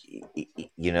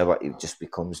you know what? It just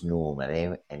becomes normal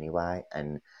anyway,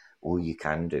 and all you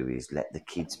can do is let the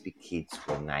kids be kids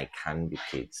when they can be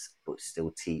kids, but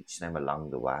still teach them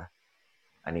along the way.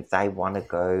 And if they want to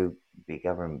go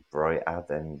bigger and brighter,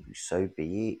 then so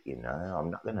be it.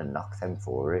 I'm not going to knock them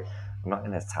for it. I'm not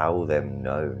going to tell them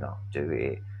no, not do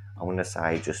it. I'm going to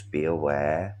say just be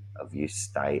aware of your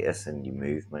status and your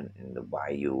movement and the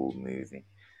way you're moving.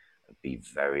 Be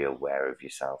very aware of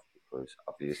yourself because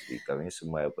obviously going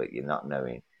somewhere but you're not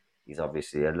knowing is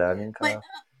obviously a learning But curve,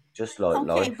 just like okay,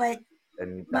 life,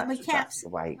 and but that's caps. the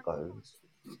way it goes.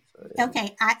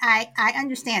 Okay, I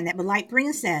understand that, but like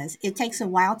Brina says, it takes a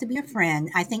while to be a friend.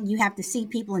 I think you have to see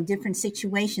people in different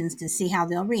situations to see how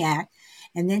they'll react.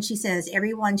 And then she says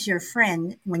everyone's your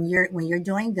friend when you're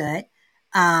doing good.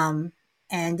 Um,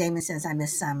 and Damon says I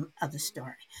missed some of the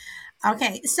story.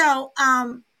 Okay, so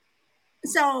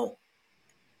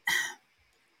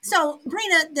so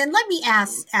Brina, then let me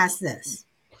ask this: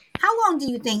 how long do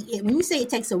you think when you say it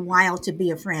takes a while to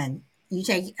be a friend?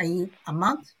 Are you a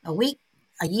month, a week,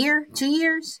 a year, 2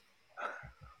 years?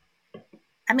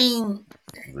 I mean,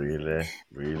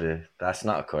 Really, that's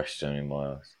not a question in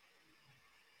my eyes.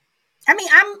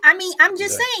 I'm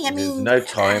just saying. I There's mean, no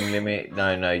time limit.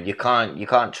 No, you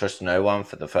can't trust no one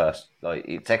for the first. Like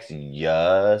it takes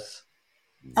years,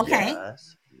 okay.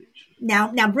 years. Literally. Now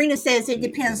Brina says it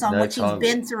depends There's on no what you've time.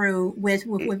 been through with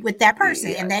It, with that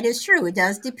person, and it, that is true. It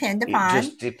does depend it upon.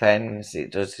 just depends.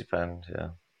 It does depend. Yeah,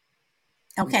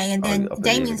 Okay, and then I believe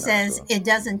Damien in that as says well. it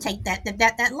doesn't take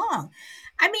that long.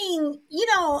 I mean,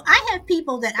 I have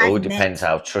people that It all I've depends met.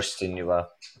 how trusting you are.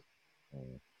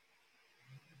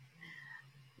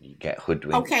 You get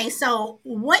hoodwinked. Okay, so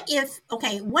what if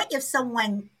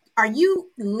someone, are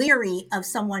you leery of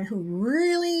someone who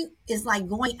really is like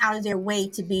going out of their way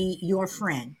to be your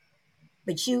friend,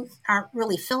 but you aren't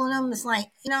really feeling them? It's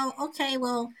like, okay,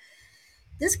 well,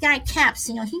 this guy Caps,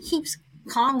 he keeps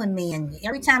calling me, and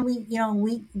every time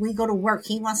we go to work,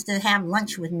 he wants to have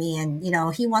lunch with me, and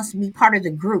he wants to be part of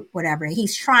the group, whatever.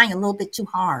 He's trying a little bit too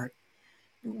hard.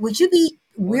 Would you be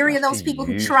Why do you weary of have to those people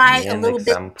who use try me a an little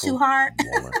bit too example, hard?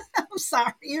 woman? I'm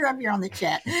sorry, you're up here on the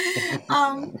chat.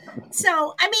 Um,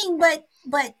 so I mean, but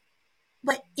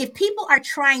if people are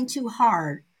trying too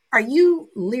hard, are you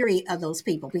leery of those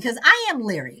people? Because I am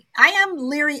leery. I am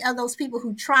leery of those people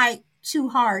who try too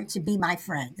hard to be my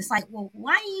friend. It's like, well,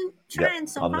 why are you Yep, trying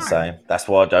so I'm the hard? same. That's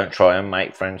why I don't try and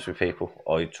make friends with people.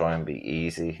 I try and be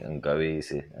easy and go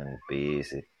easy and be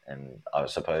easy. And I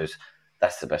suppose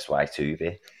that's the best way to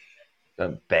be.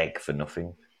 Don't beg for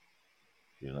nothing,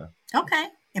 you know. Okay.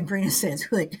 And Brina says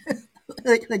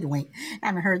hoodwink. I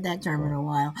haven't heard that term in Oh, a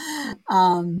while.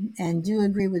 And do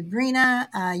agree with Brina.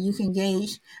 You can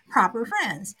gauge proper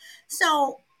friends.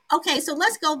 So, okay, so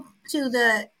let's go to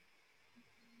the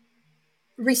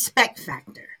respect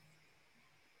factor.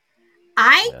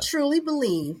 I yeah, truly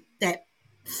believe that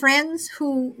friends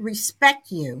who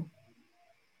respect you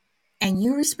and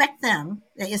you respect them,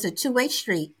 that it's a two-way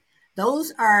street.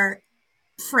 Those are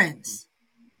friends.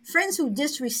 Friends who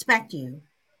disrespect you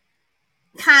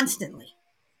constantly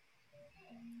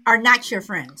are not your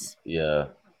friends. yeah.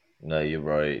 No, you're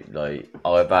right. Like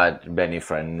I've had many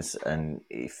friends, and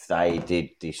if they did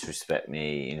disrespect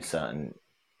me in certain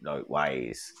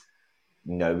ways,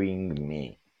 knowing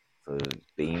me for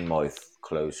being my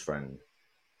close friend,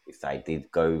 if they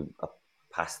did go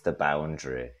past the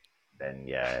boundary, then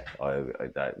yeah,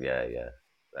 yeah,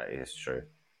 that is true.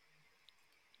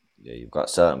 Yeah, you've got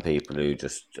certain people who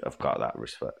just have got that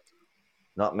respect.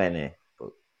 Not many, but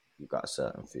you've got a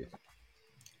certain few.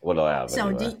 Well, I have So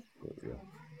anyway. do But, yeah.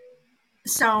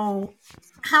 so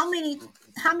how many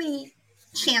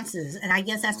chances, and I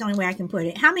guess that's the only way I can put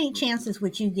it, how many chances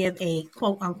would you give a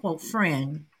quote unquote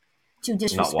friend to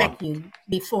Not one. disrespect you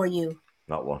before you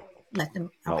Not one. let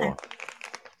them? Not Okay. one.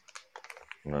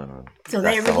 No. So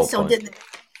they That's the really whole so point. did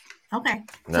okay.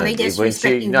 So No, they once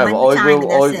disrespect you you no, one I time and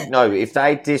will. that's I it. no. If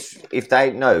they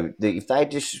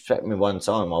disrespect me one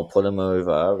time, I'll pull them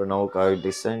over and I'll go.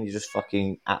 Listen, you just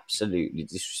fucking absolutely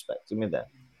disrespected me. Then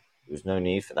there's no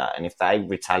need for that. And if they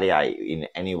retaliate in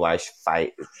any way,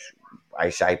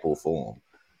 shape, or form,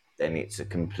 then it's a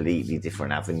completely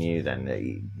different avenue.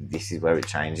 Then this is where it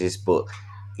changes. But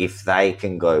if they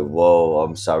can go, whoa,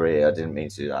 I'm sorry, I didn't mean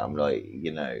to do that. I'm like,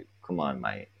 come on,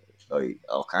 mate. Like,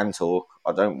 I can talk.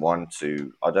 I don't want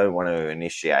to. I don't want to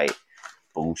initiate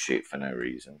bullshit for no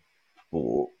reason.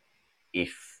 But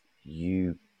if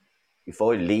you, if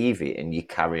I leave it and you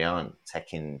carry on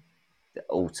taking the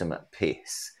ultimate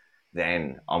piss,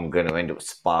 then I'm going to end up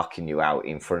sparking you out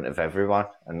in front of everyone,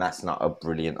 and that's not a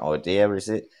brilliant idea, is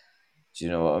it? Do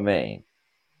you know what I mean?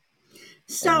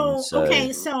 And So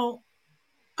so,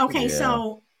 yeah,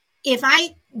 so if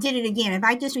I did it again, if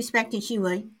I disrespected you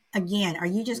again, are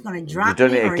you just going to if you've drop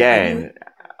done me, it or are you? again,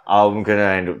 I'm gonna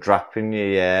end up dropping you.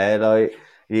 Yeah, like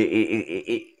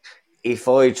if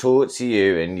I talk to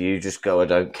you and you just go, I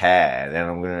don't care, then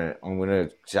I'm gonna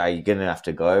say you're gonna have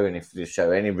to go. And if you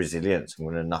show any resilience, I'm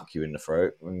gonna knock you in the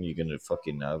throat, and you're gonna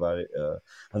fucking know about it.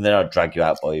 And then I'll drag you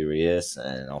out by your ears,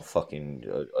 and I'll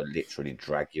literally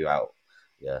drag you out.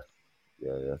 Yeah,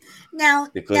 yeah. Now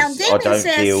Because I Damon don't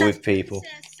says deal some, with people.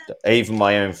 Even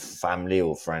my own family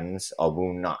or friends, I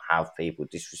will not have people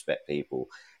disrespect people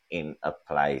in a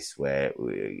place where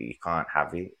you can't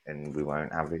have it, and we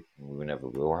won't have it, and we never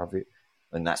will have it.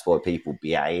 And that's why people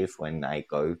behave when they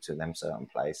go to them certain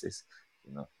places,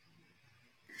 you know.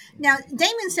 Now,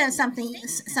 Damon says something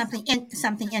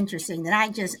interesting that I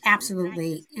just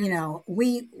absolutely,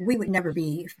 we would never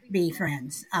be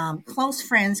friends. Close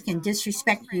friends can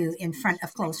disrespect you in front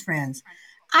of close friends.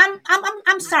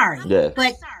 I'm sorry, Yeah,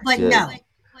 but yeah.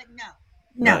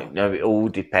 no. No, it all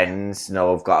depends.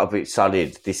 No, I've got a bit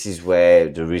solid. This is where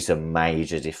there is a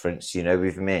major difference, you know,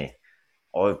 with me.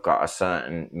 I've got a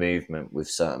certain movement with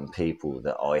certain people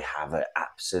that I have an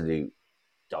absolute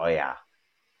dire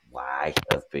way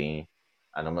of being.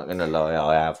 And I'm not going to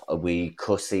lie, we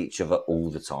cuss each other all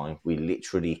the time. We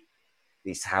literally,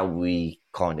 it's how we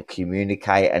kind of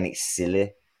communicate, and it's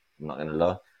silly. I'm not going to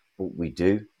lie, but we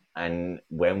do. And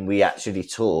when we actually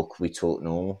talk, we talk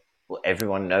normal. But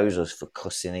everyone knows us for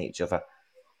cussing each other.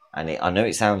 And I know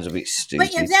it sounds a bit But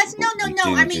if stupid, that's but no, we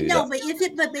no, I mean do no. that. But if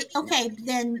it, but okay,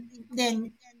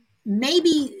 then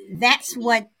maybe that's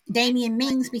what Damien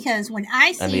means because when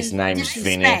I And his see name's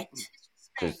Vinny, disrespect,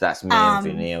 because that's me and um,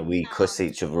 Vinny, and we cuss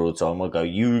each other all the time. I go,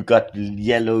 "You got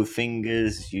yellow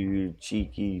fingers, you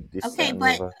cheeky this, that, okay, and the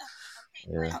but other."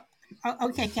 Yeah.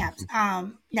 okay, Caps.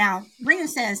 Now Brina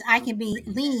says I can be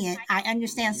lenient. I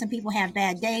understand some people have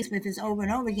bad days, but if it's over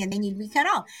and over again, they need to be cut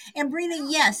off. And Brina,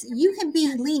 yes, you can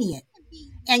be lenient,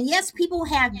 and yes, people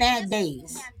have bad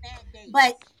days,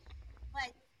 but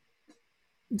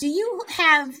do you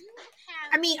have?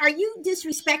 I mean, are you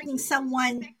disrespecting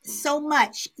someone so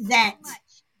much that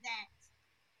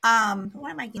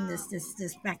why am I getting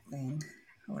this back thing?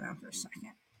 Hold on for a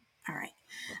second. All right.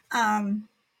 Um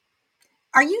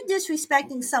are you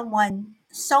disrespecting someone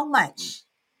so much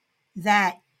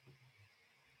that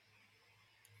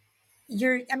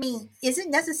I mean, is it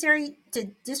necessary to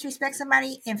disrespect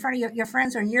somebody in front of your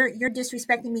friends, or you're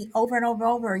disrespecting me over and over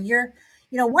and over,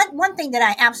 or one thing that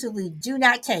I absolutely do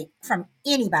not take from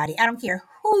anybody, I don't care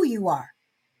who you are,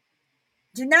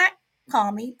 do not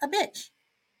call me a bitch.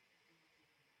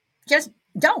 Just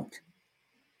don't.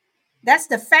 That's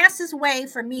the fastest way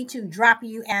for me to drop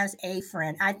you as a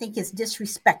friend. I think it's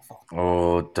disrespectful.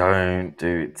 Oh, don't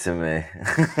do it to me.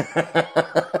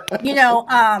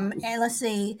 And let's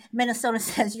see. Minnesota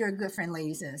says you're a good friend,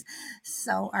 lady says.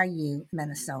 So are you,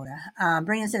 Minnesota.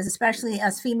 Brina says, especially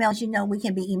us females, we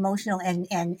can be emotional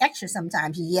and extra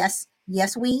sometimes. Yes,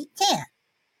 we can.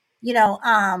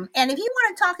 And if you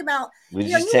want to talk about, Would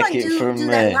you you take want to it do from do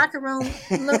that me? locker room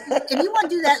look, if you want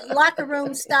to do that locker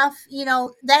room stuff,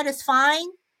 that is fine.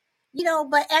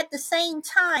 But at the same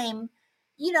time,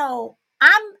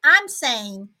 I'm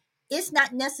saying it's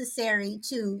not necessary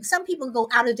to. Some people go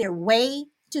out of their way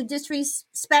to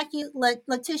disrespect you.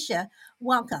 Letitia,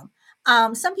 welcome.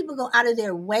 Some people go out of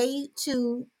their way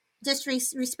to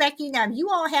disrespect you. Now, if you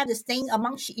all have this thing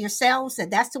amongst yourselves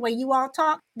that that's the way you all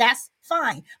talk, that's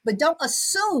fine. But don't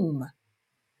assume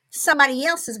somebody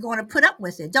else is going to put up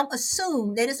with it. Don't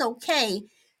assume that it's okay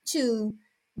to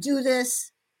do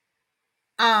this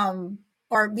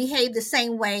or behave the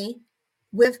same way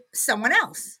with someone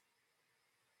else.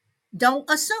 Don't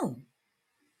assume.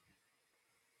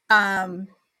 Um,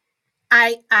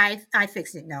 I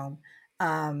fixed it. No.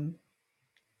 Um,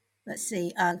 let's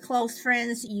see. Close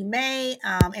friends, you may.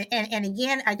 And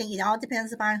again, I think it all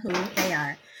depends upon who they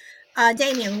are.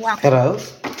 Damien, welcome. Hello.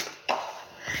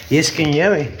 Yes, can you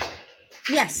hear me?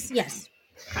 Yes.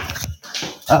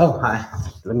 Oh, hi.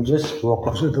 Let me just walk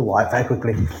closer to the Wi-Fi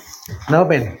quickly. No,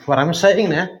 Ben, what I'm saying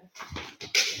now,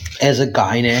 as a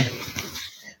guy now,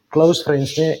 close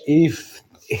friends now, if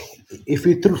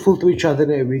we're truthful to each other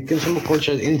now, we can call each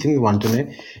other anything we want to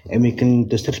now, and we can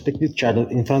disrespect each other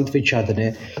in front of each other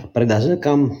now, but it doesn't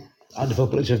come out of a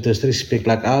place of disrespect.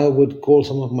 Like I would call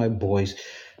some of my boys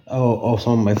or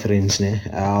some of my friends now,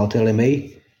 I'll tell them,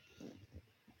 hey,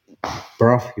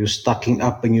 bruv, you're stacking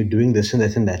up and you're doing this and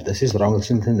that and that. This is wrong, this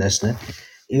and this. Ne?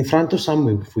 In front of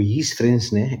some for his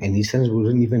friends, ne? And his friends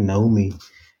wouldn't even know me.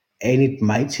 And it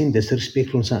might seem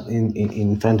disrespectful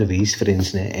in front of his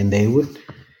friends, ne? And they would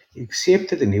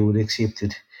accept it and he would accept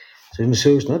it. So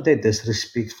it's not that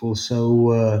disrespectful.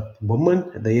 So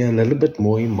women, they are a little bit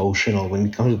more emotional when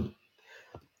it comes to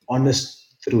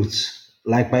honest truths.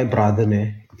 Like my brother,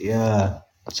 ne? Yeah,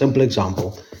 simple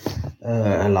example.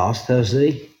 Last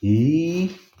Thursday,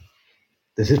 he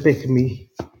disrespected me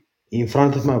in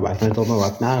front of my wife. And I told my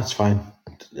wife, nah, it's fine.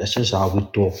 That's just how we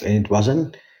talk. And it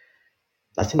wasn't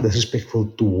nothing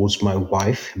disrespectful towards my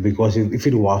wife, because if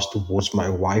it was towards my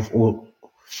wife, or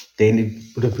then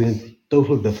it would have been a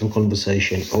totally different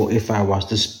conversation. Or if I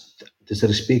was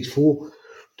disrespectful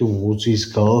towards his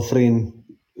girlfriend,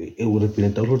 it would have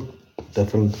been a total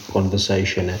different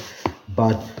conversation.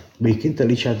 But we can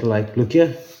tell each other like, look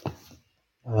here,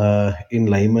 in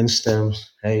layman's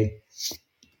terms, hey,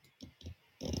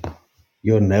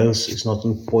 your nails is not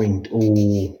on point,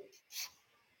 or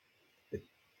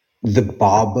the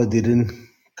barber didn't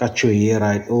cut your hair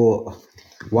right, or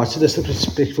what's the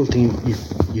disrespectful thing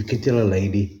you can tell a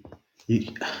lady?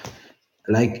 You,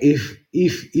 like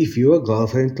if your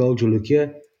girlfriend told you, look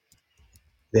here,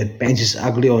 that pants is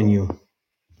ugly on you,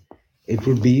 it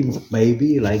would be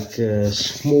maybe like a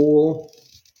small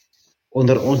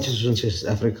onder ons in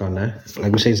South Africa, né?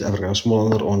 Like we say in South Africa,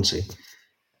 small onder ons.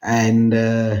 And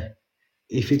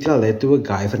if you tell that to a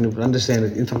guy, and you understand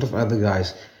it in front of other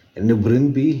guys, and it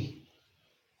wouldn't be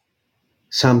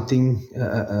something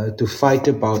to fight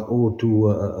about or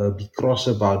to be cross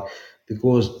about,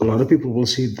 because a lot of people will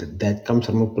see that that comes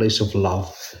from a place of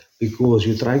love, because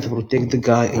you're trying to protect the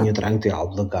guy and you're trying to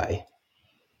help the guy.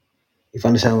 If you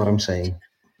understand what I'm saying,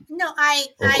 No,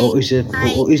 or is it,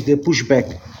 or is there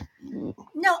pushback?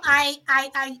 no, I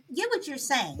get what you're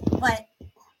saying, but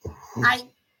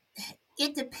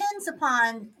it depends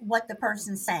upon what the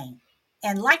person's saying.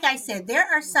 And like I said, there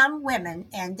are some women,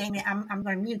 and Damien, I'm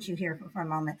going to mute you here for a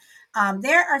moment.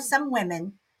 There are some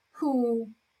women who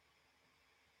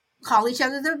call each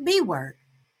other the B word.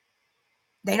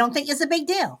 They don't think it's a big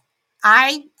deal.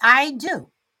 I do.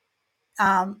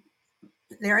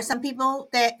 There are some people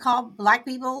that call black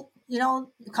people,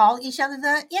 call each other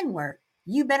the N word.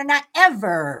 You better not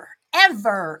ever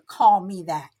call me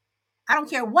that. I don't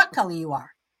care what color you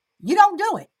are. You don't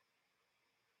do it.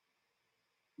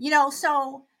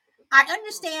 So I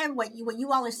understand what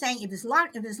you all are saying. If it's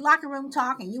locker room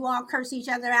talk and you all curse each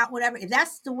other out, whatever, if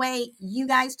that's the way you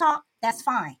guys talk, that's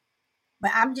fine.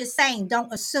 But I'm just saying,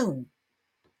 don't assume.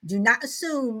 Do not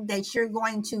assume that you're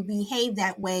going to behave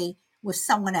that way with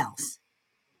someone else.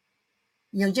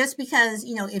 Just because,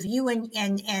 if you and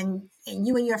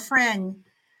you and your friend,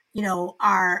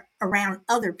 are around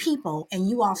other people and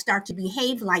you all start to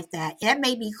behave like that, that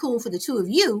may be cool for the two of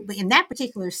you, but in that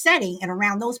particular setting and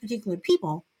around those particular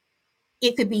people,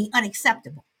 it could be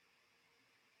unacceptable.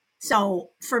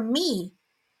 So for me,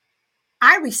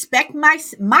 I respect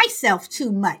myself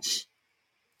too much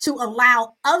to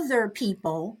allow other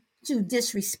people to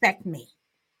disrespect me,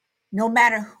 no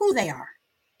matter who they are.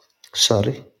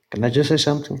 Sorry, can I just say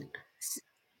something?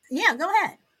 Yeah, go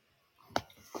ahead.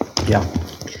 Yeah.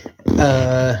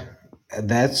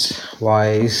 That's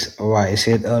why I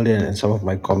said earlier in some of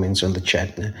my comments on the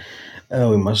chat,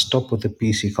 we must stop with the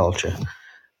PC culture.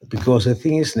 Because the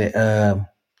thing is, a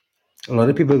lot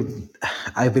of people,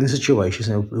 I've been in situations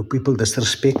where people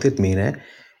disrespected me,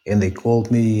 and they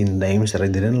called me names that I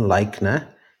didn't like,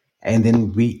 and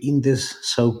then we in this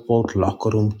so-called locker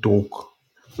room talk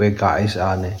where guys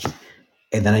are,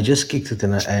 and then I just kicked it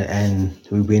and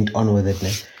we went on with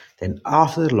it. Then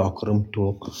after the locker room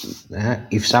talk,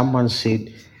 if someone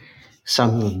said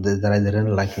something that I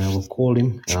didn't like, and I will call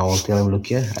him and I will tell him, look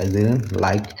here, I didn't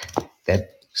like that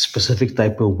specific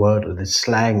type of word or the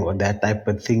slang or that type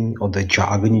of thing or the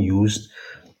jargon you used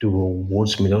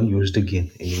towards me. Don't use it again.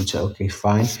 And you would say, okay,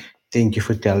 fine. Thank you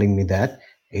for telling me that.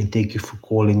 And thank you for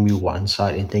calling me one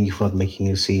side. And thank you for not making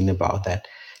a scene about that.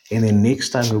 And then next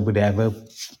time we would have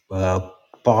a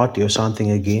party or something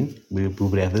again, we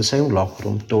would have the same locker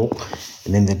room talk.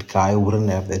 And then that guy wouldn't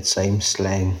have that same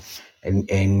slang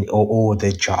or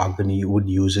the jargon you would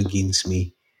use against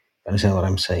me. Understand what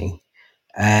I'm saying?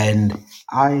 And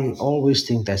I always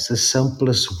think that's the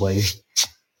simplest way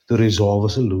to resolve a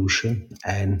solution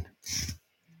and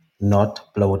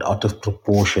not blow it out of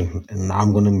proportion. And now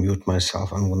I'm going to mute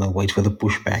myself. I'm going to wait for the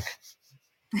pushback.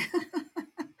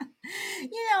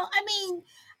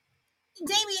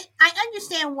 Damien, I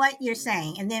understand what you're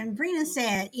saying. And then Brina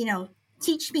said,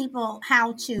 teach people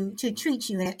how to treat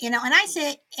you. And I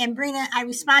said, and Brina, I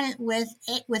responded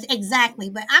with exactly,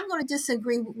 but I'm going to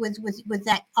disagree with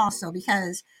that also,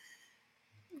 because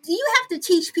you have to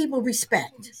teach people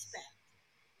respect.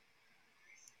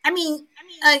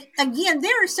 Again,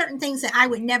 there are certain things that I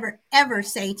would never, ever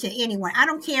say to anyone. I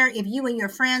don't care if you and your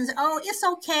friends, oh, it's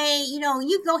okay.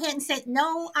 You go ahead and say,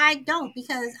 no, I don't,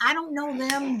 because I don't know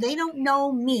them. They don't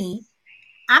know me.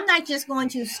 I'm not just going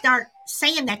to start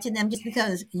saying that to them just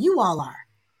because you all are.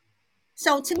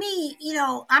 So to me,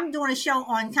 I'm doing a show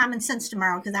on common sense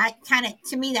tomorrow, because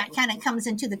to me, that kind of comes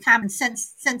into the common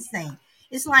sense thing.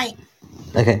 It's like,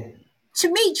 okay,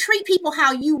 to me, treat people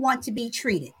how you want to be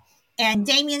treated. And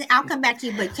Damien, I'll come back to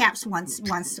you, but Caps wants can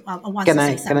to say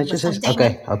something. Can I just say,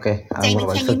 Damien, okay. Damien,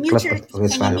 can you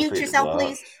mute yourself,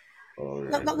 please?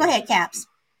 Go ahead, Caps.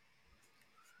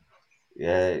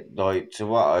 Yeah, like, to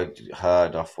what I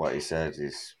heard off what he said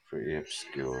is pretty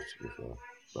obscure, to be fair.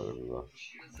 Blah, blah, blah.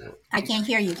 But I can't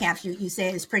hear you, Caps. You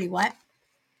said it's pretty what?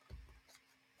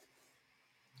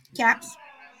 Caps?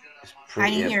 it's I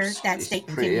pretty didn't hear that it's statement.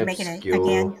 Can pretty you make it obscure.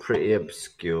 again? Pretty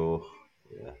obscure.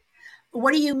 Yeah,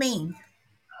 What do you mean?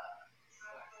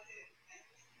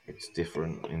 it's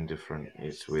different in different.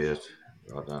 It's weird.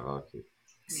 I don't like it.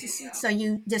 So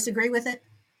you disagree with it?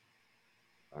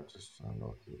 I just don't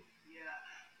like it.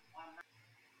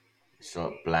 It's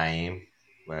like blame,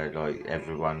 where like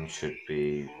everyone should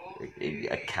be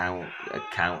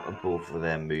accountable for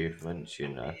their movements. You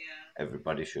know,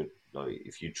 everybody should, like,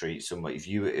 if you treat somebody, if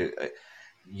you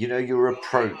you know, your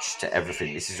approach to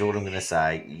everything. This is all I'm going to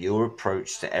say. Your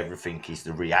approach to everything is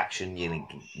the reaction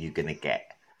you're going to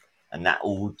get, and that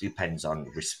all depends on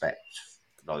respect.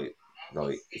 Like,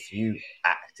 if you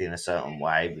act in a certain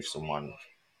way with someone,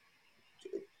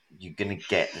 you're going to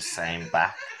get the same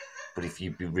back. But if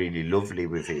you be really lovely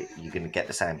with it, you're going to get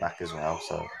the same back as well.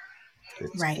 So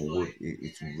Right.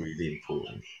 it's really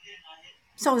important.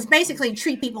 So it's basically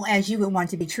treat people as you would want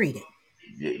to be treated.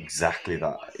 Yeah, exactly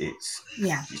that. Yeah.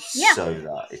 It's Yeah. so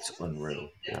that it's unreal.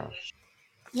 Yeah.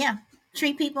 Yeah.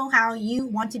 Treat people how you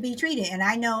want to be treated. And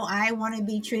I know I want to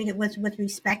be treated with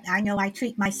respect. I know I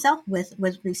treat myself with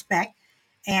respect.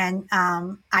 And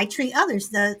I treat others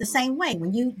the same way.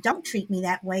 When you don't treat me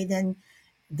that way, then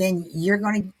you're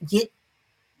going to get,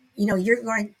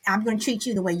 I'm going to treat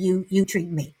you the way you treat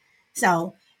me.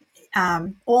 So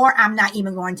or I'm not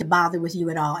even going to bother with you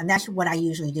at all. And that's what I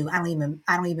usually do. I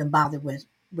don't even bother with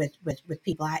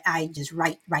people. I just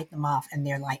write them off and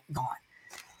they're like gone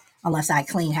unless I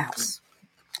clean house.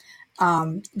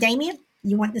 Damien,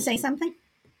 you want to say something?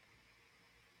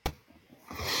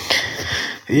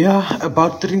 Yeah,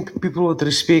 about treating people with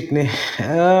respect, ne.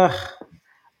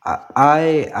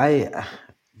 I,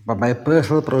 by my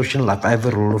personal approach in life, I have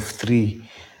a rule of three.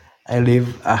 I live.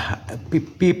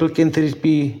 People can treat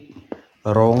me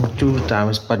wrong 2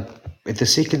 times, but at the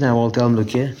second time, I'll tell them,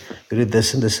 look here, you did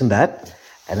this and that,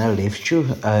 and I left you,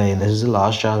 and this is the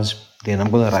last chance. Then I'm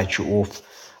gonna write you off.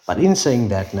 But in saying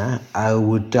that, nah, I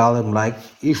would tell them like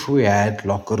if we had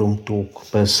locker room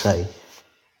talk per se,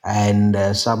 and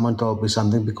someone told me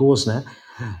something because nah,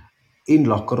 in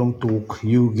locker room talk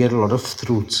you get a lot of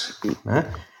truths, nah,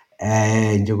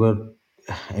 and you got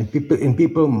and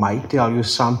people might tell you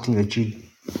something that you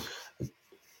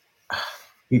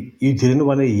didn't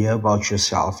want to hear about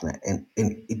yourself, nah, and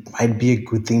it might be a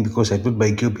good thing because that would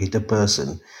make you a better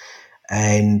person,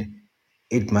 and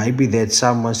it might be that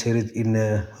someone said it in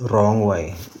a wrong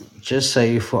way. Just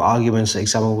say, for argument's sake,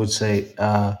 someone would say,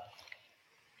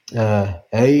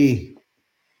 hey,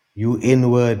 you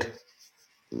N-word,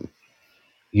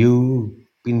 you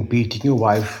been beating your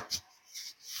wife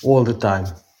all the time.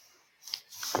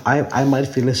 I might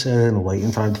feel a certain way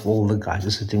in front of all the guys who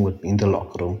are sitting with me in the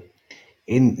locker room.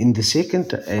 In the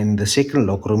second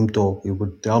locker room talk, you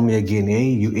would tell me again, hey,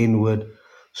 you N-word,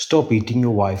 stop hitting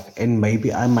your wife. And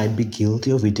maybe I might be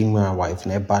guilty of hitting my wife,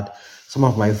 né? But some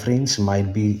of my friends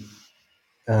might be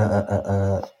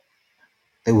they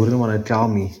wouldn't want to tell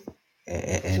me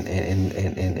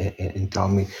and tell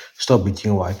me stop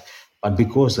beating your wife. But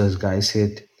because this guy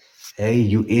said, hey,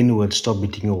 you N-word, stop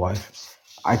beating your wife,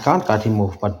 I can't cut him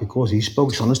off. But because he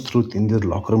spoke his honest truth in the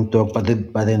locker room talk, but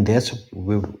then that's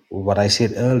what I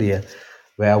said earlier,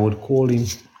 where I would call him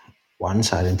one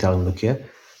side and tell him, look here,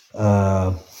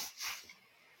 uh,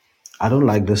 I don't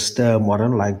like this term, or I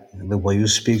don't like the way you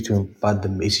speak to him, but the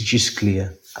message is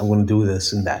clear. I'm going to do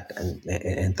this and that and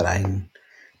try and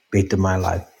better my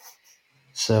life.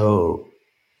 So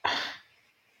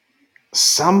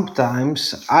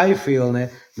sometimes I feel,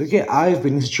 look at, I've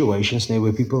been in situations now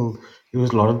where people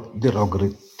use a lot of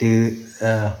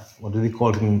what do they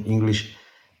call it in English?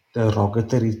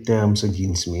 Derogatory terms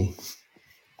against me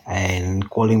and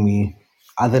calling me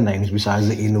other names besides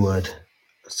the N word,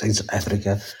 South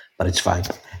Africa, but it's fine.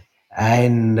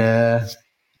 And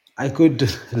I could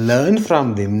learn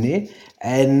from them,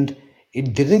 and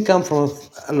it didn't come from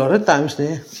a lot of times.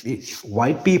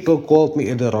 White people called me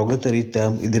a derogatory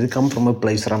term. It didn't come from a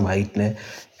place from hate,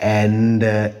 and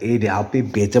it helped me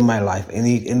better my life.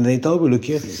 And they told me, look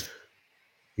here,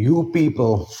 you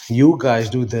people, you guys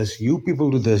do this, you people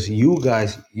do this, you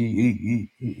guys,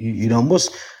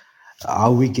 almost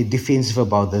how we get defensive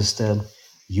about this term,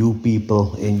 you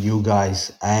people and you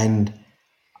guys. And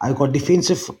I got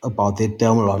defensive about that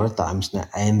term a lot of times now.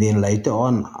 And then later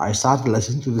on, I started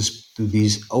listening to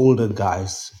these older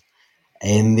guys,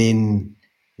 and then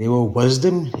there were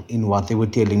wisdom in what they were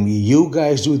telling me. You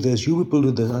guys do this, you people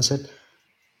do this. I said,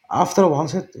 after a while, I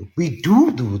said, we do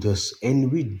this,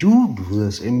 and we do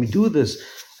this, and we do this,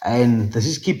 and this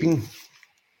is keeping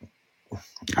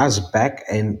us back,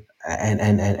 and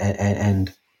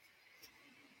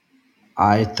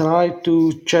I try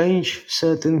to change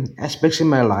certain aspects in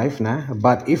my life now.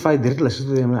 But if I didn't listen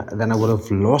to them, then I would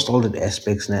have lost all the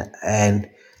aspects now, and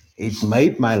it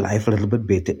made my life a little bit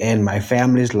better, and my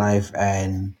family's life,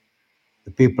 and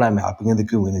the people I'm helping in the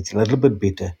community a little bit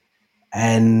better.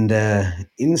 And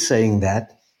in saying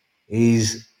that,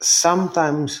 is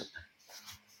sometimes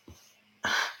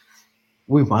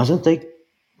we mustn't take,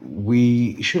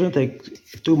 we shouldn't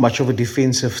take too much of a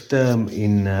defensive term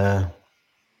in,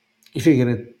 if you get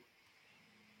it,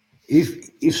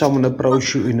 if someone Well,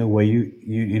 approaches you in a way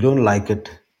you don't like it.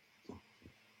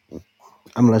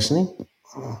 I'm listening.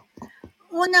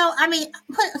 well, no, I mean,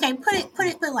 put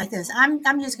it like this. I'm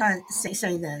just gonna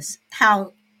say this: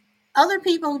 how other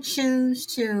people choose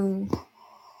to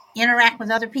interact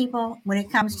with other people when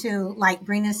it comes to, like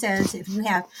Brina says, if you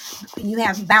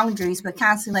have boundaries but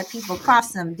constantly let people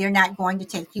cross them, they're not going to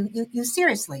take you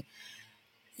seriously.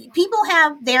 People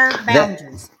have their That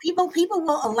boundaries. People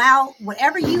will allow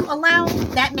whatever you allow,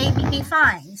 that may be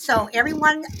fine. So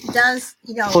everyone does,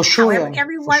 for sure, however yeah, for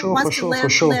everyone sure, for wants to sure, for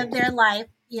sure. live their life,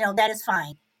 that is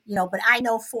fine. But I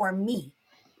know for me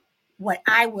what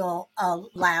I will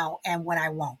allow and what I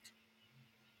won't.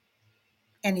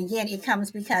 And again, it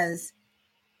comes because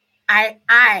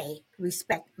I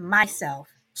respect myself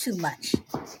too much,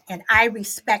 and I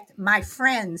respect my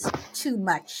friends too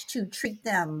much to treat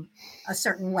them a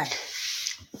certain way.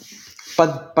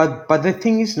 But the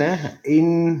thing is, nah,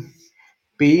 in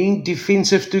being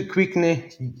defensive too quick, nah,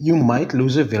 you might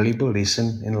lose a valuable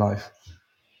lesson in life.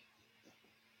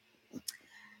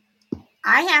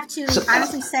 I have So to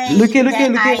honestly look say here, look here,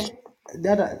 that look here. I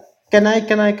That, can I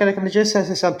just say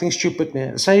something stupid?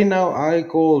 Nah? Say now I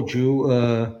called you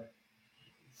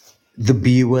the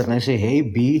B word, and I say, hey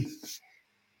B,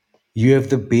 you have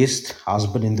the best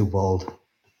husband in the world,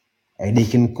 and he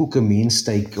can cook a mean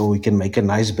steak or he can make a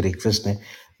nice breakfast. Nah?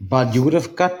 But you would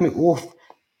have cut me off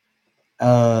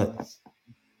uh,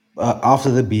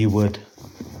 after the B word.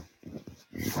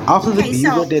 After the okay. B So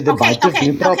word, there might have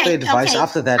been proper advice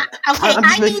after that. okay. I'm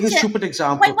just I making need a to stupid wait,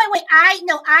 example. wait, wait. I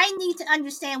know I need to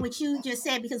understand what you just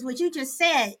said, because what you just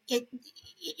said, it.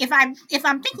 If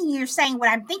I'm thinking you're saying what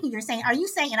I'm thinking you're saying, are you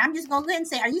saying? And I'm just gonna go ahead and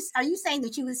say, are you saying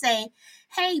that you would say,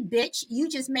 "Hey, bitch, you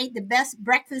just made the best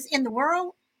breakfast in the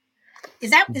world"?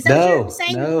 Is that what you're No,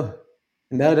 saying?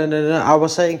 no, no. I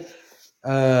was saying,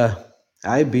 uh,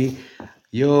 I be,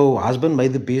 yo, husband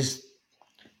made the best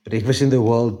breakfast in the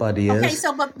world, but Okay, here's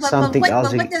so something else.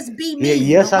 but what does B mean?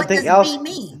 Here's But what something does B else.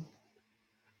 mean?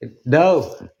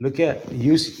 No, look at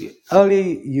you.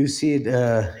 Early, you see,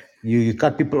 you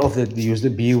cut people off that use the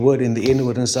B word and the N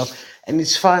word and stuff, and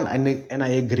it's fine. And I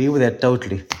agree with that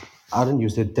totally. I don't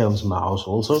use the terms in my house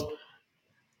also.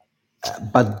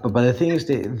 But the thing is,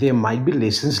 there might be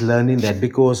lessons learned in that,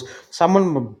 because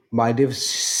someone might have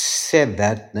said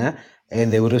that, nah,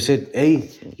 and they would have said,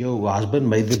 "Hey, your husband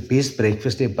made the best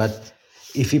breakfast there," but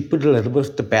if you put a little bit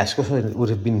of Tabasco, so it would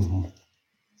have been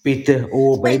bitter,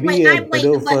 or maybe a bit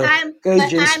of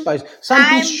Cajun spice, something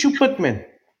I'm stupid, man.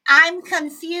 I'm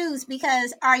confused,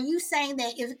 because are you saying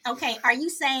that if okay, are you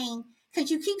saying,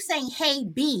 because you keep saying "Hey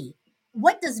B"?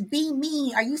 What does B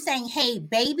mean? Are you saying "Hey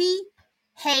baby"?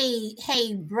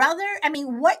 Hey brother? I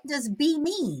mean, what does B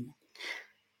mean?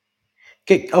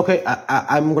 Okay, okay.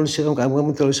 I'm going to say, I'm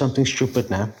going to tell you something stupid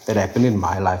now that happened in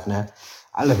my life now.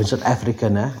 I live in South Africa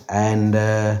now,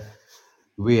 and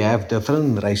we have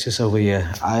different races over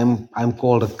here. I'm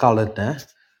called a colored now.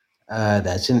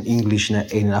 That's in English. Now.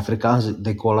 In Afrikaans,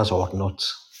 they call us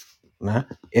whatnots. Nah?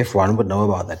 If one would know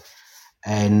about that.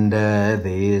 And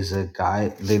there's a guy.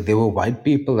 They were white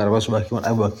people that I was working on.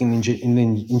 I work in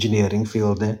the engineering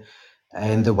field there,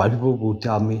 and the white people would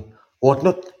tell me,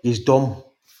 "Whatnot is dumb."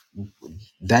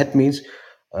 That means,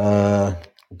 uh,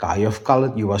 guy of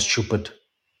color, you are stupid.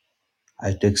 I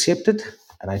had to accept it,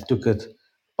 and I took it.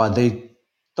 But they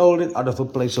told it out of a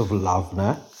place of love,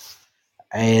 nah?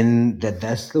 And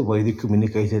that's the way they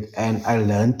communicated. And I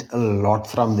learned a lot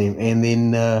from them. And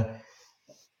then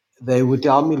they would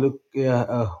tell me, look,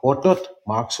 what not,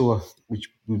 Mark, so,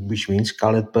 which means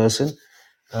colored person.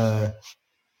 Uh,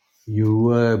 you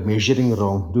were measuring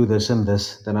wrong, do this and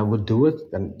this, then I would do it,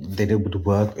 then it would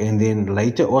work. And then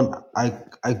later on, I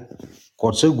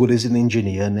got so good as an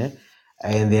engineer, ne?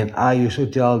 And then I used to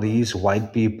tell these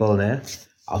white people, ne,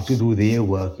 how to do their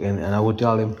work. And I would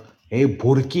tell them, hey,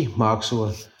 Burki, Mark,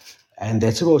 so. And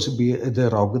that should also be a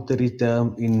derogatory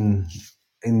term in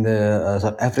the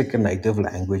South African native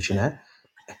language, ne?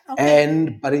 Okay,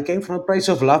 And but it came from a place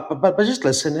of love. But just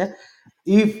listen, eh?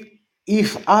 If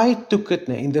if I took it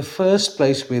in the first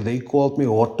place where they called me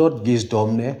Hotot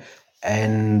Gisdomne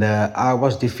and I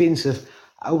was defensive,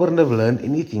 I wouldn't have learned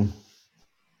anything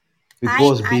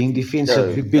because I being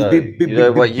defensive. No, no. You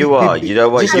know what you are. You know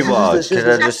what Just I'm, you listen, I'm, just are. listen, Can just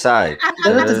I listen. just say? No,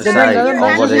 Can no, I I'm just no, sorry. say? no, You're no,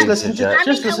 I no, want to just not. listen, interject. I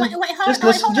mean, listen, wait, just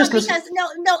listen, hold just on, listen. because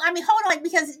no. I mean, hold on,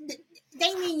 because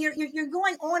Damien, you're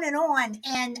going on,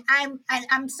 and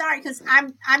I'm sorry because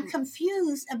I'm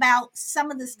confused about some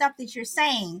of the stuff that you're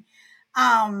saying,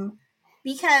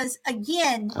 because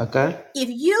again, Okay. if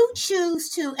you choose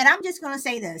to, and I'm just going to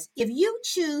say this, if you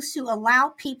choose to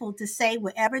allow people to say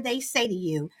whatever they say to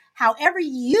you, however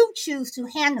you choose to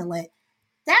handle it,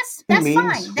 that's fine.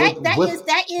 Means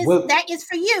That is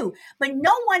for you. But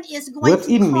no one is going to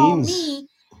within call means. me.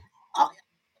 uh,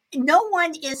 no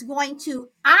one is going to.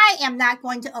 I am not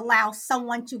going to allow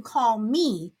someone to call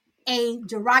me a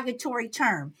derogatory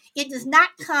term. It does not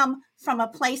come from a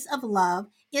place of love.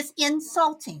 It's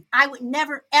insulting. I would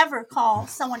never ever call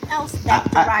someone else that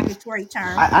derogatory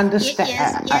term. It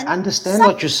is I understand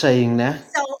what you're insulting. saying now.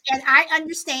 So, and I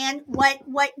understand what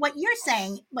you're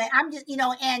saying, but I'm just,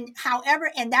 and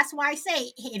however, and that's why I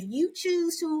say, if you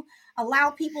choose to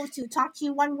allow people to talk to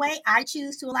you one way, I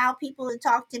choose to allow people to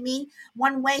talk to me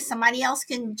one way. Somebody else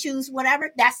can choose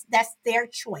whatever. That's their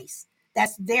choice.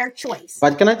 That's their choice.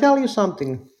 But can I tell you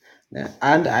something? Yeah,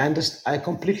 and I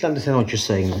completely understand what you're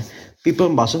saying. Yeah. People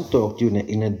mustn't talk to you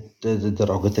in a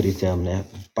derogatory term. Yeah.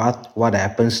 But what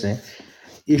happens? Yeah,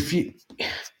 if you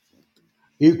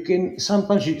can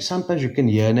sometimes you can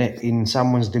hear in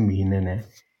someone's demeanor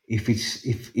if it's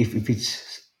if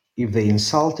it's if they're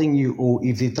insulting you or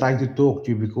if they're trying to talk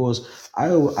to you because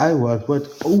I work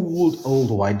with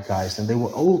old white guys and they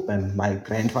were old and my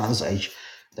grandfather's age.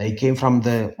 They came from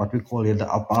the what we call it the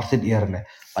apartheid era,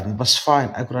 but it was fine.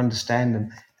 I could understand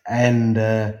them, and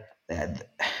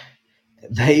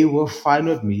they were fine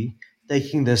with me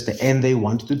taking this and they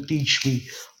wanted to teach me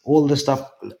all the stuff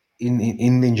in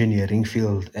the engineering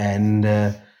field and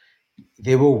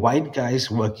there were white guys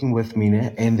working with me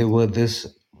and there were this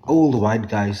old white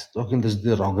guys talking this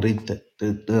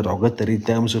derogatory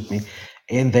terms with me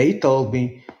and they told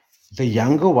me the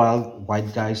younger wild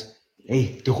white guys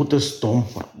hey die goed is dom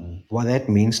what that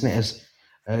means is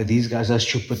these guys are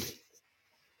stupid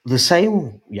the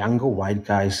same younger white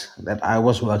guys that I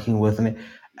was working with, and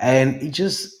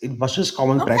it was just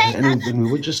common practice, Okay. and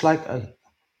we were just like,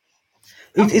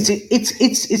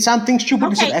 it's something stupid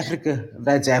in South Okay. Africa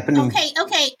that's happening.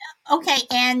 Okay,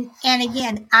 and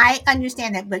again, I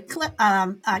understand that, but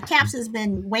Caps has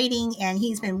been waiting, and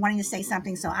he's been wanting to say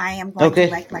something, so I am going to Okay,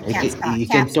 let Caps talk. you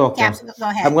can talk. Caps, go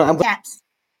I'm ahead. gonna. Caps,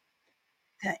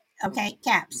 good. Okay,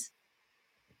 Caps.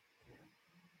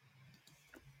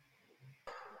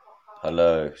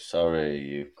 Hello, sorry,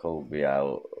 you called me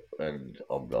out, and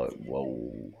I'm like,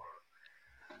 whoa.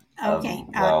 Okay,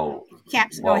 Well,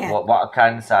 Caps, go ahead. what I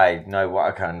can say, no,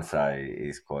 what I can say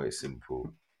is quite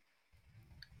simple.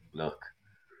 Look,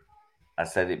 I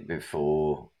said it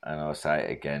before, and I'll say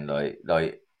it again.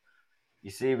 Like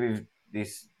you see, with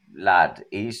this lad,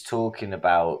 he's talking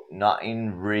about not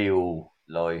in real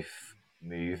life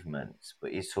movements,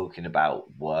 but he's talking about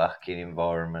working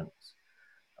environments.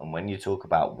 And when you talk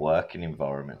about working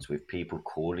environments with people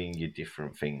calling you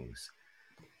different things,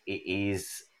 it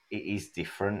is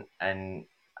different. And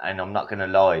I'm not gonna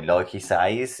lie, like he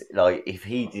says, like if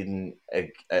he didn't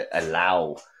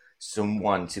allow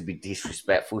someone to be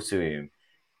disrespectful to him,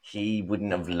 he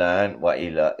wouldn't have learned what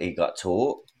he got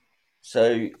taught.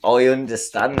 So I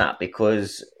understand that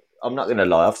because I'm not gonna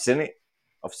lie, I've seen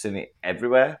it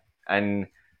everywhere, and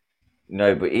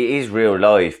no, but it is real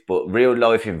life. But real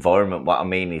life environment, what I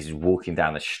mean is walking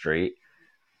down the street.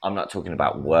 I'm not talking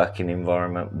about working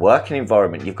environment. Working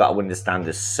environment, you've got to understand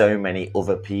there's so many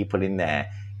other people in there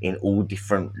in all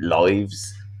different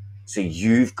lives. So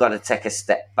you've got to take a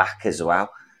step back as well.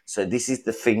 So this is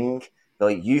the thing.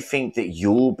 Like you think that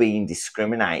you're being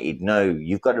discriminated. No,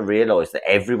 you've got to realise that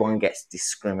everyone gets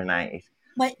discriminated.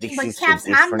 This But is the Caps,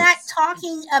 I'm not difference.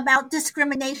 talking about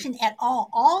discrimination at all.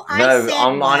 All I No, said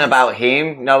I'm on was about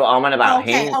him. No, I'm on about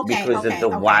okay, him okay.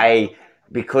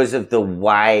 because of the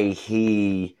way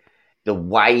he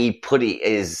put it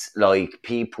is like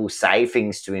people say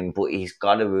things to him, but he's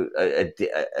got to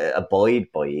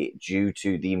abide by it due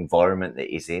to the environment that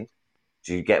he's in.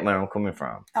 Do you get where I'm coming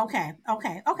from? Okay. Go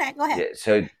ahead. Yeah,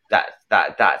 so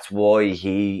that's why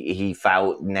he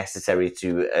felt necessary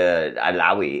to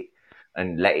allow it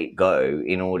and let it go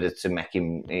in order to make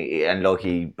him and like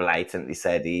he blatantly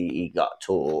said he got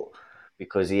taught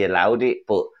because he allowed it.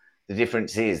 But the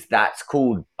difference is that's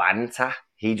called banter.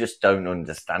 He just don't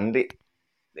understand it.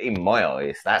 In my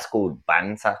eyes, that's called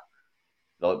banter.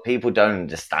 like people don't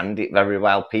understand it very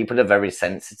well. People are very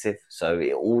sensitive, so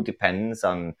it all depends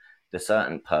on the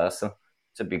certain person.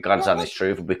 To be God's Well, honest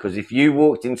truth, because if you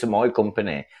walked into my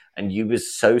company and you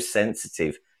was so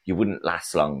sensitive, you wouldn't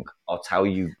last long. I'll tell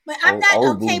you. but I'm I not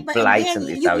okay. will But again,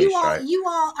 blatantly tell you straight. you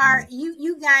all are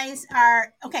you guys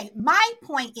are okay. My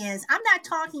point is, I'm not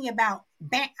talking about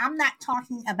I'm not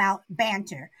talking about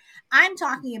banter. I'm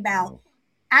talking about.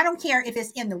 I don't care if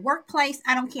it's in the workplace.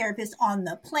 I don't care if it's on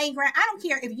the playground. I don't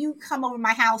care if you come over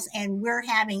my house and we're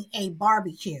having a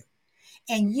barbecue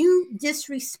and you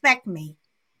disrespect me.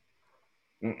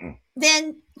 Mm-mm.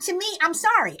 Then to me, I'm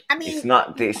sorry. I mean, It's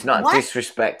not what?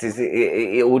 disrespect, is it?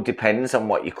 It all depends on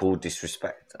what you call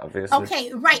disrespect, obviously.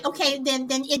 Okay, right. Okay, then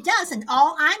it doesn't.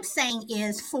 All I'm saying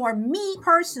is, for me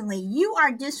personally, you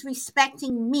are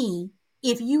disrespecting me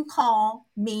if you call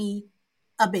me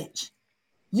a bitch.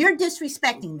 You're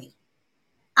disrespecting me.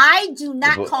 I do Yeah,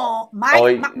 not but call to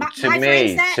my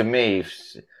friends that. me,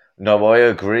 no, I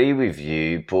agree with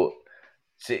you, but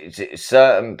to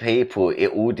certain people, it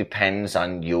all depends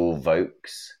on your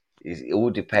vokes. It all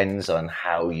depends on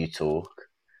how you talk.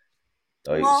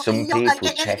 Like Well, some people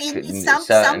check and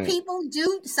certain.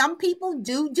 some people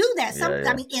do that. Yeah, I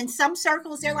yeah. mean, in some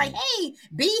circles, they're like, "Hey,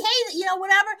 behave,"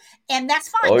 whatever, and that's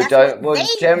fine. I That's what don't. Well,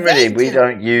 generally, they we do.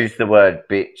 don't use the word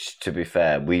bitch. To be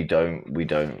fair, we don't. We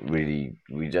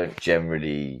don't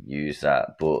generally use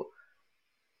that. But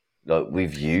like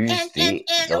we've used it.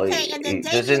 And Like okay, and then it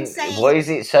Damien doesn't. Why saying, is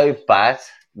it so bad?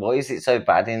 Why is it so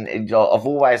bad? Like, I've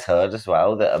always heard as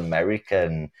well that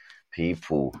American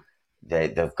people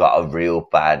they've got a real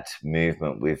bad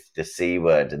movement with the C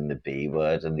word and the B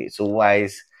word, and it's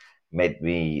always made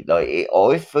me like.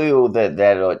 I feel that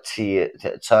they're like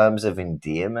terms of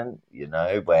endearment,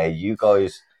 where you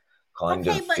guys kind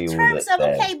okay, of but feel terms that of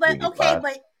they're really okay,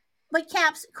 bad. but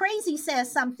Caps Crazy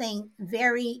says something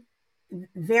very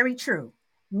very true.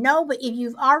 No, but if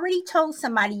you've already told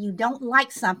somebody you don't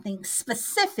like something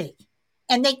specific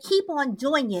and they keep on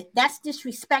doing it, that's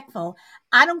disrespectful.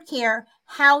 I don't care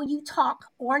how you talk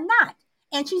or not.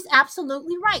 And she's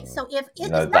absolutely right. So if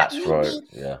it No, is not that's me right. being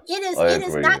Yeah, I it is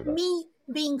agree not with that. me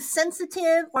being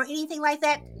sensitive or anything like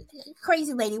that.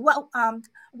 Crazy lady, well,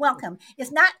 welcome.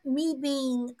 It's not me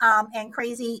being and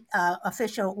crazy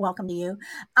official, welcome to you.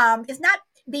 It's not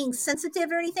being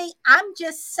sensitive or anything. I'm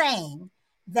just saying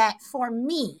that for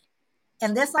me,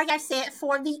 and this, like I said,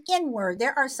 for the N word,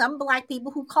 there are some black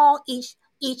people who call each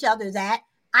other that.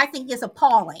 I think is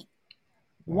appalling.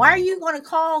 Why are you going to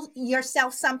call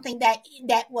yourself something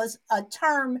that was a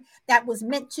term that was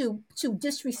meant to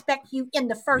disrespect you in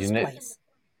the You first know, place?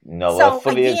 no, I So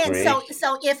fully again, agree.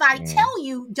 so if I Mm. tell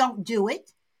you don't do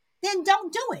it, then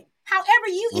don't do it. However,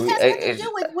 it has nothing to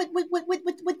do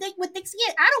with thick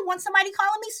skin. I don't want somebody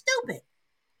calling me stupid.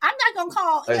 I'm not gonna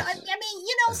call. I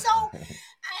mean, so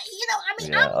I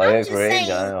mean, yeah, I I'm just agree. saying,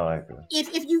 Yeah, I agree.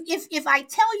 if I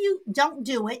tell you don't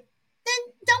do it, then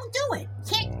don't do it.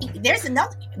 Can't.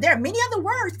 There are many other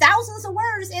words, thousands of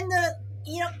words in the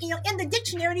in the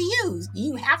dictionary to use.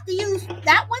 You have to use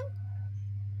that one.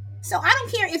 So I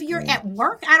don't care if you're Mm. at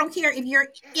work. I don't care if you're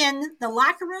in the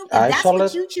locker room. If I that's solid.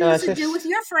 what you Can I choose to say? do with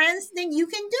your friends, then you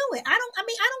can do it. I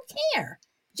don't care.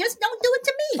 Just don't do it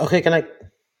to me. Okay, can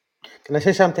I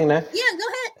say something now? Yeah, go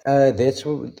ahead. That's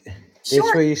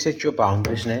Short. where you set your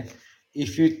boundaries, ne?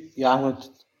 If you, yeah, I'm going to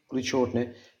put it short, ne?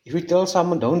 If you tell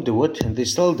someone don't do it and they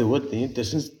still do it, then you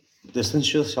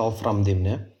distance yourself from them,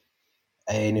 ne?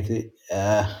 And if they,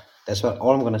 that's what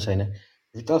all I'm gonna say, ne?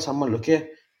 If you tell someone, look here,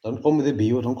 don't call me the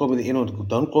B or don't call me the N or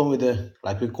don't call me the,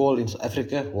 like we call in South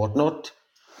Africa, whatnot,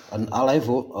 and alive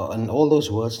and all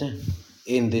those words, ne?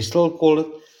 And they still call it,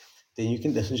 then you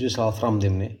can distance yourself from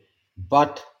them, ne?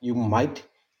 But you might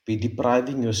be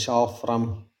depriving yourself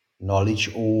from knowledge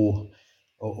or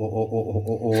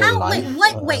How? Wait. life.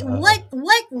 What? Wait.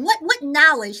 What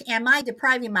knowledge am I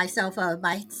depriving myself of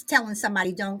by telling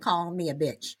somebody don't call me a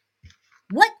bitch?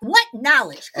 What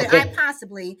knowledge could I Okay,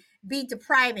 possibly be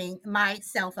depriving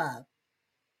myself of?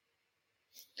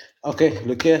 okay.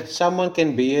 Look here, someone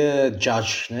can be a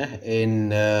judge, ne?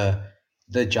 And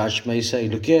the judge may say,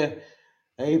 "Look here,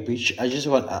 hey bitch, I just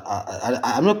want.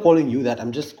 I'm not calling you that.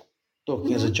 I'm just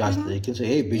talking as a judge. Mm-hmm. They can say,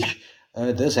 hey Yeah.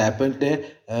 bitch, this happened there.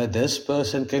 This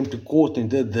person came to court and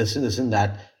did this and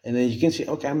that. And then you can say,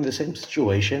 okay, I'm in the same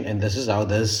situation, and this is how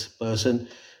this person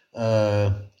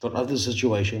got out of the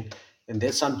situation. And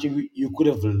that's something you could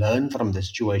have learned from the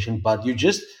situation, but you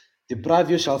just deprive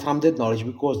yourself from that knowledge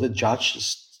because the judge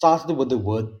started with the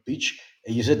word bitch,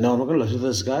 and you said, no, I'm not going to listen to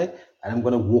this guy, and I'm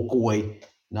going to walk away.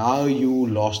 Now you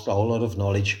lost a whole lot of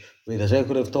knowledge. Whereas I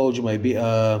could have told you maybe,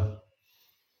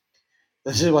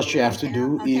 This is what you have to Yeah,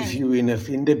 do if okay. you in a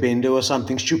fender bender or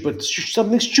something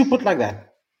stupid like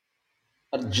that.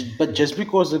 But just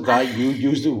because the guy you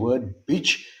use the word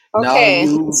bitch, now Okay,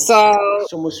 you so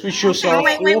someone switch Okay, yourself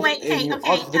off wait. and Hey, you're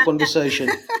out okay. of the conversation.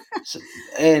 So,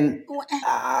 and Wh-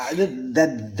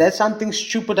 that's something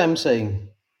stupid I'm saying.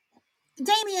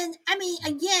 Damien, I mean,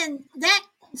 again, that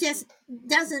just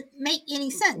doesn't make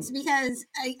any sense because,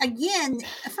 again,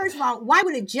 first of all, why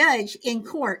would a judge in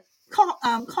court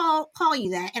call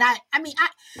you that? And I mean,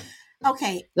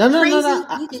 okay, No. crazy.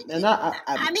 You can.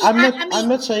 I mean, I'm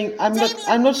not saying Damien.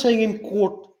 I'm not saying in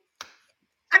court.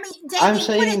 I mean, I'm Damien,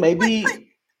 saying maybe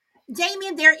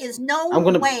Damien. There is I'm no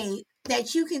gonna. way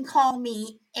that you can call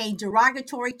me a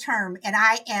derogatory term, and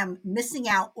I am missing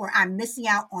out, or I'm missing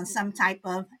out on some type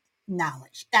of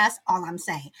knowledge. That's all I'm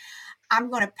saying. I'm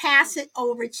going to pass it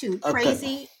over to Okay,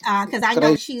 Crazy because crazy.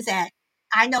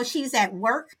 I know she's at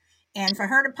work, and for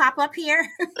her to pop up here,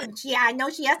 I know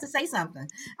she has to say something.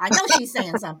 I know she's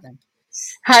saying something.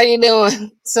 how you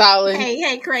doing? Solid.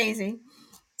 Hey, Crazy.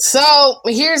 So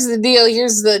here's the deal.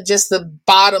 Here's the just the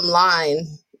bottom line,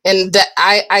 and that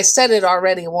I said it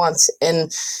already once.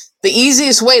 And the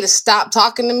easiest way to stop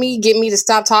talking to me, get me to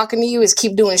stop talking to you, is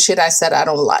keep doing shit I said I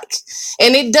don't like.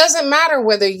 And it doesn't matter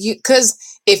whether because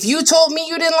if you told me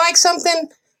you didn't like something,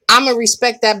 I'm gonna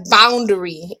respect that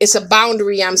boundary. It's a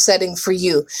boundary I'm setting for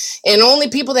you. And only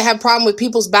people that have problem with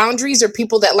people's boundaries are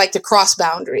people that like to cross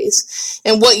boundaries.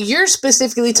 And what you're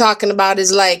specifically talking about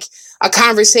is like a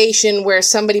conversation where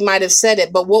somebody might have said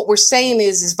it, but what we're saying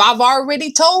is if I've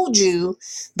already told you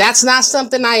that's not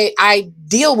something I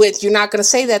deal with, you're not going to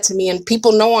say that to me. And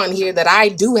people know on here that I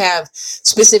do have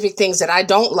specific things that I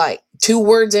don't like, 2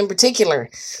 words in particular.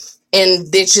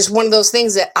 And it's just one of those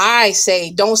things that I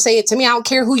say, don't say it to me. I don't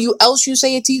care who you else you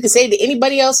say it to. You can say it to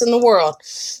anybody else in the world.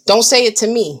 Don't say it to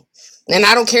me. And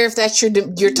I don't care if that's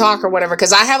your talk or whatever,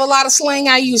 because I have a lot of slang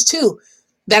I use too,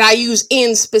 that I use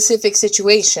in specific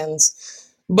situations.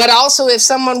 But also, if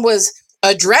someone was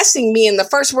addressing me and the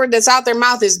first word that's out their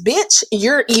mouth is bitch,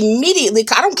 you're immediately,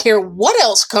 I don't care what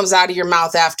else comes out of your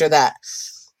mouth after that.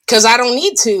 Because I don't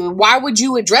need to. Why would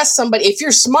you address somebody? If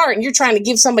you're smart and you're trying to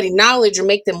give somebody knowledge or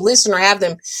make them listen or have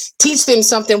them teach them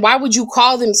something, why would you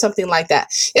call them something like that?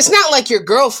 It's not like your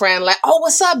girlfriend, like, oh,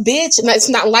 what's up, bitch? No, it's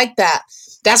not like that.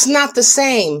 That's not the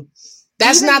same.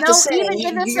 That's Even not the though, same. even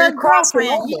if it's a You're crossing girlfriend,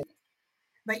 over.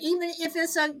 but even if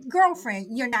it's a girlfriend,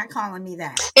 you're not calling me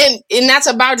that. And that's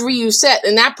a boundary you set.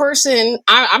 And that person,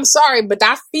 I'm sorry, but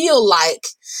I feel like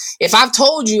if I've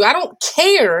told you, I don't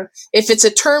care if it's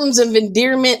a terms of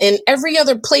endearment in every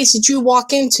other place that you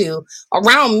walk into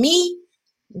around me,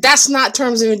 that's not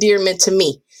terms of endearment to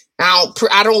me.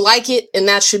 I don't like it, and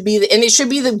that should be and it should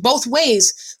be the both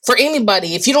ways for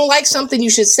anybody. If you don't like something,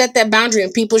 you should set that boundary,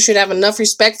 and people should have enough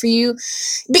respect for you.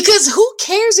 Because who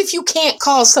cares if you can't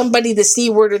call somebody the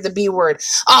C word or the B word?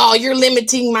 Oh, you're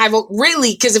limiting my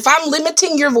really? Because if I'm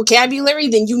limiting your vocabulary,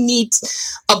 then you need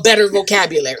a better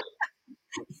vocabulary.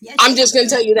 Yes, I'm you just gonna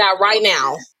do. tell you that right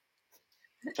now.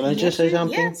 Can I just say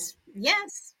something?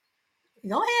 Yes.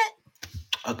 Go ahead.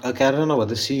 Okay, I don't know what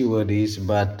the C word is,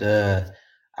 but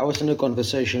I was in a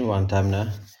conversation one time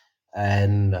now,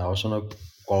 and I was on a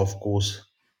golf course,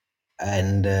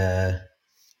 and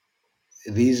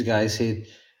these guys said,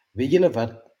 "Weet julle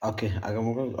wat? Okay,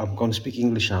 I'm going to speak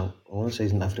English now. I want to say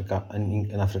it in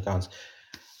in Afrikaans.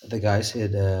 The guy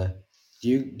said, do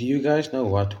you guys know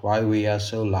why we are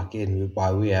so lucky and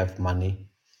why we have money?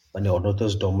 Wanneer ons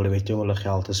ons dom, hulle weet nie hoe om hulle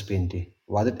geld te spend nie.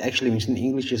 What it actually means in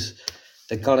English is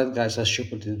the colored guys are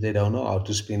stupid. They don't know how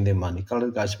to spend their money.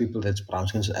 Colored guys, people that's brown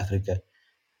in South Africa.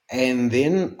 And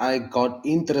then I got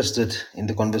interested in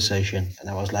the conversation, and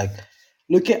I was like,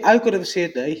 look, I could have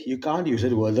said, hey, you can't use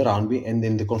that word around me, and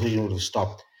then the conversation would have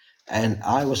stopped. And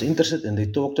I was interested, and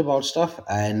they talked about stuff.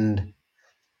 And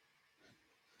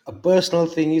a personal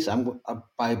thing is,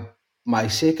 by my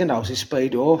second house is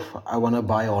paid off. I want to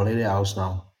buy a holiday house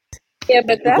now Yeah,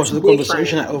 but because that's of the different.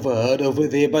 conversation I overheard over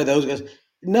there by those guys.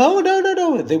 No.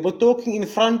 They were talking in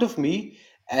front of me,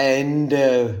 and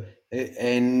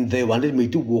they wanted me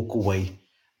to walk away.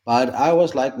 But I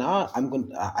was like, nah,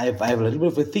 I have a little bit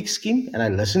of a thick skin, and I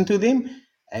listened to them,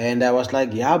 and I was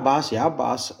like, yeah, boss, yeah,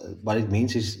 boss. What it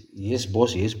means is, yes,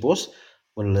 boss, yes, boss.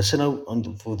 Well, listen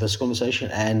for this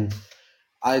conversation, and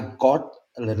I got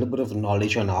a little bit of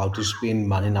knowledge on how to spend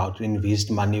money and how to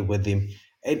invest money with them.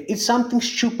 And it's something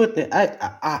stupid. That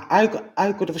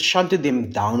I could have shunted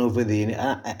them down over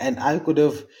there, and I could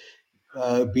have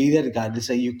be that guy to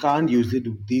say you can't use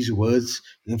these words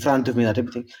in front of me, that type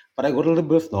of thing. But I got a little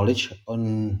bit of knowledge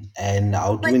on and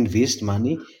how to But invest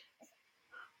money.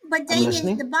 but I'm Damien,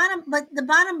 listening. the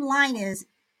bottom line is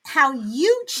how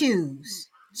you choose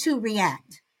to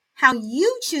react, how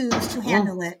you choose to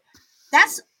handle it,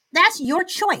 that's your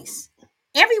choice.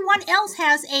 Everyone else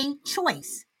has a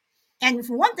choice. And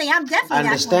for one thing, I'm definitely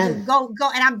not going to do Understand?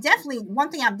 go. And I'm definitely one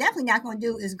thing I'm definitely not going to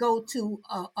do is go to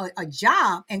a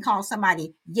job and call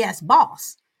somebody yes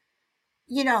boss.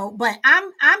 But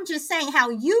I'm just saying how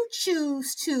you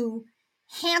choose to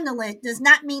handle it does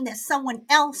not mean that someone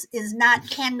else is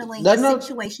not handling No, a no,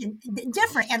 situation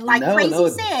different. And like no, Crazy no,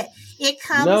 said, it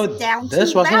comes no. down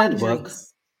This to wasn't at work.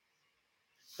 boundaries.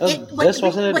 It No, but this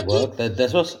wasn't at but work. That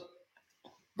this was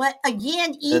But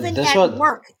again, that even this at was.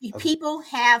 work, people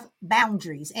have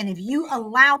boundaries, and if you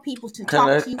allow people to Can talk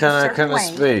I to you a can I certain can I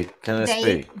way, speak? Can I they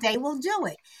speak? they will do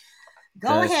it.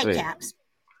 Can Go I ahead, speak? Caps.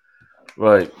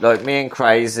 Right, like me and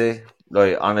Crazy,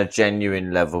 like on a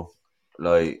genuine level,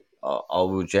 like I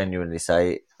will genuinely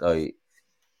say it. Like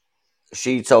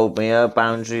she told me her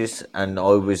boundaries, and I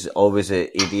was an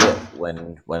idiot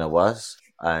when I was,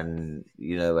 and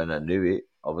when I knew it,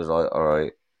 I was like, all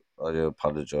right, I do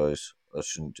apologize. I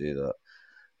shouldn't do that,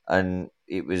 and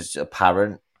it was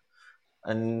apparent,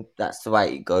 and that's the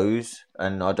way it goes.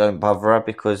 And I don't bother her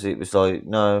because it was like,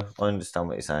 no, I understand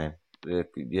what you're saying.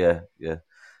 Yeah, yeah.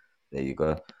 There you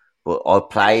go. But I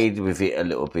I mean, played with it a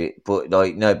little bit, but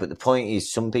like no. But the point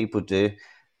is, some people do,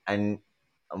 and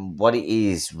what it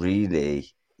is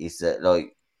really is that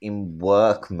like in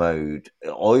work mode,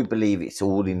 I believe it's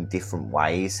all in different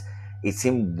ways. It's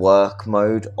in work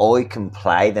mode. I can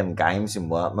play them games in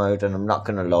work mode, and I'm not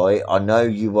gonna lie. I know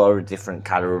you are a different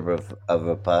caliber of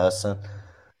a person.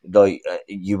 Like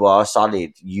you are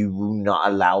solid. You will not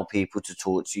allow people to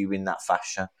talk to you in that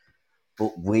fashion.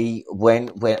 But when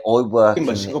I work in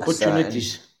Missing a certain,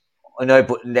 opportunities. I know,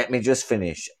 but let me just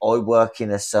finish. I work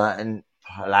in a certain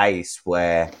place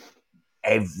where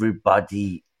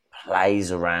everybody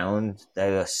plays around.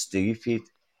 They are stupid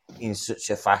in such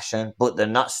a fashion, but they're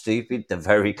not stupid. They're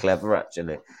very clever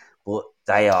actually, but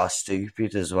they are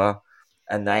stupid as well,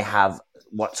 and they have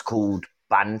what's called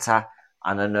banter.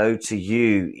 And I know to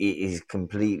you it is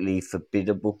completely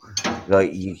forbiddable.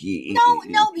 Like no,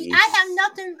 I have it's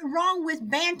nothing wrong with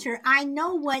banter. I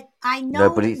no, but know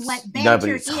what but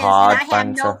banter it's is, and I hard have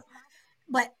no. banter.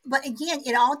 But again,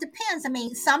 it all depends. I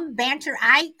mean, some banter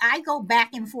I go back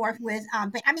and forth with. I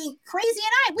mean, Crazy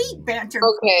and I we banter,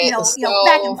 Okay,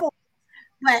 back and so forth.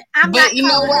 But I'm but not you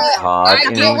know calling It's her. what? hard I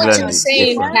I'm in get not what calling you're England. her. It's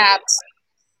saying, What? different. Caps.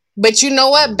 But you know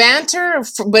what? Banter,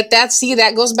 but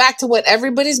that goes back to what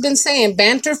everybody's been saying.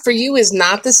 Banter for you is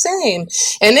not the same.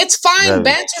 And it's fine, No,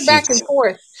 banter back and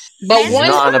forth. But she's Banter one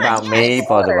is not on fine. about has to Yes. me,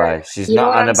 by the order. way. She's You know not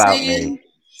what on I'm about me. saying?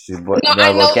 No, I No,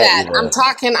 I know get that. you there.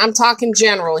 I'm talking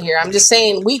general here. I'm just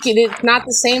saying it's not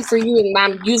the same for you, and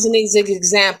I'm using it as an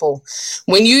example.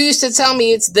 When you used to tell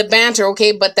me it's the banter,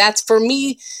 okay, but that's for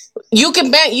me. You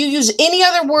use any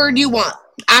other word you want.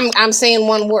 I'm saying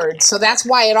one word. So that's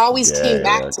why it always came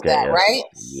back Yeah, I to get that, you. right?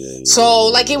 Yeah, So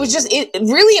yeah, like it yeah, was just it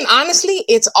really and honestly,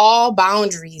 it's all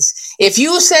boundaries.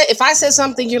 If I said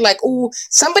something, you're like, ooh,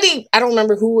 somebody I don't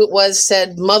remember who it was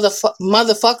said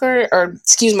motherfucker, or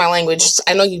excuse my language.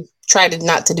 I know you tried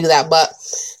not to do that, but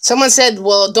someone said,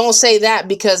 well, don't say that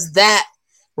because that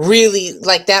really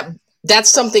like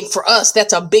that's something for us.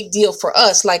 That's a big deal for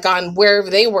us, like on wherever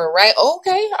they were, right?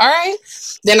 Okay, all right.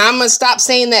 Then I'm gonna stop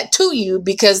saying that to you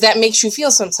because that makes you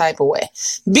feel some type of way.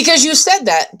 Because you said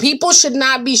that. People should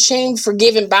not be shamed for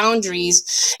giving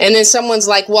boundaries. And then someone's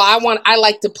like, well, I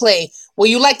like to play. Well,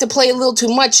 you like to play a little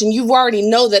too much and you already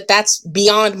know that that's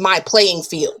beyond my playing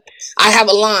field. I have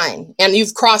a line and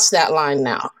you've crossed that line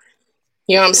now.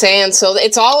 You know what I'm saying? So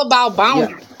it's all about Yeah,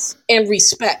 boundaries and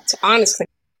respect, honestly.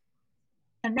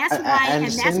 And I, that's I why, I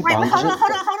understand boundaries.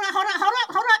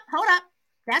 hold up.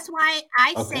 That's why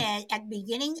I Okay. said at the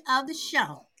beginning of the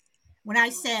show, when I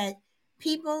said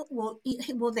people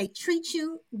will they treat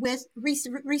you with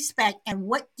respect, and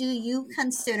what do you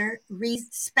consider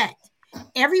respect?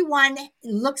 Everyone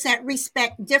looks at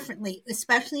respect differently,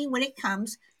 especially when it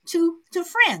comes to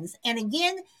friends. And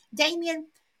again, Damien,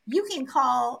 you can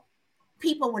call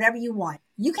people whatever you want.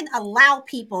 You can allow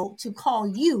people to call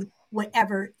you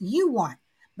whatever you want.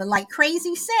 But like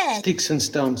Crazy said, Sticks and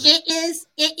stones. it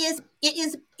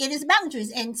is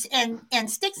boundaries and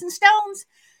sticks and stones.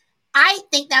 I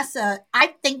think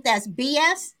that's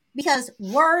BS because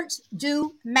words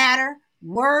do matter.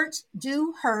 Words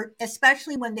do hurt,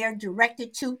 especially when they're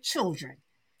directed to children.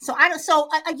 So I don't. So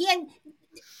again,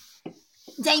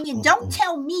 Damien, don't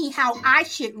tell me how I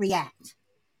should react.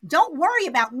 Don't worry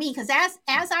about me because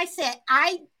as I said,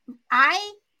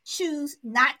 I choose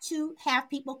not to have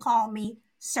people call me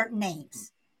certain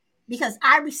names because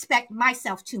I respect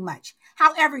myself too much.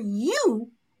 However, you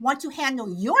want to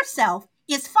handle yourself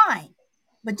is fine.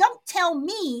 But don't tell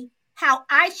me how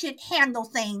I should handle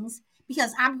things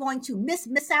because I'm going to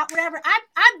miss out, whatever.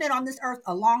 I've been on this earth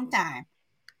a long time.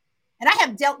 And I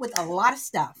have dealt with a lot of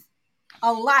stuff.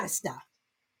 A lot of stuff.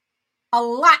 A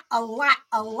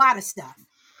lot of stuff.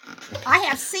 I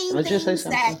have seen things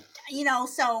that, you know,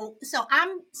 so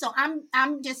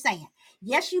I'm just saying.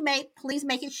 Yes, you may. Please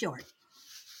make it short.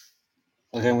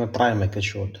 Okay, I'm gonna try and make it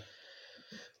short.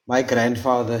 My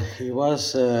grandfather, he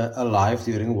was alive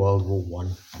during World War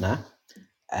One, nah?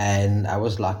 And I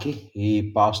was lucky.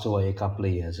 He passed away a couple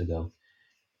of years ago.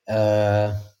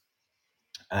 I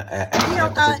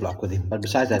have to block with him. But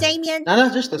besides that, Damien, no,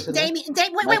 just listen. Damien,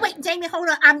 wait, Damien, hold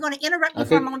on. I'm going to interrupt you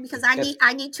for a moment because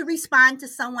I need to respond to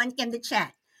someone in the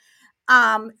chat.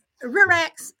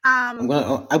 Rurex, I'm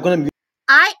gonna mute.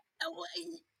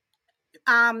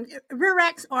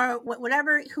 Rurex or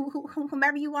whatever,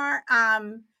 whomever you are,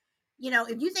 you know,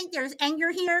 if you think there's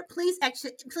anger here, please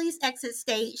exit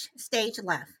stage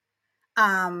left.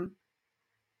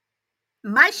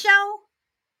 My show,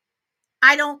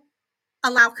 I don't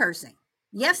allow cursing.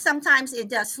 Yes, sometimes it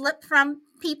does slip from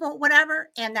people,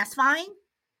 whatever, and that's fine.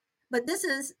 But this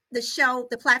is the show,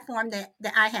 the platform that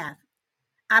I have.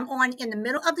 I'm on in the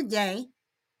middle of the day,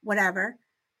 whatever.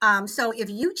 So if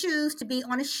you choose to be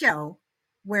on a show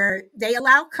where they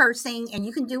allow cursing and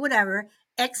you can do whatever,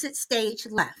 exit stage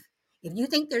left. If you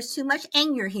think there's too much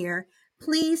anger here,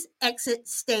 please exit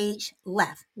stage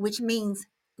left, which means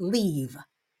leave.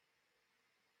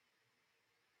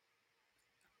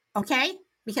 Okay?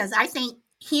 Because I think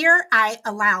here I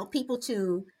allow people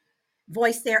to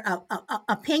voice their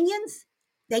opinions.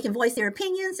 They can voice their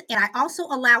opinions, and I also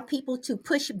allow people to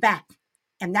push back.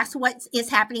 And that's what is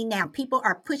happening now. People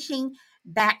are pushing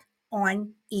back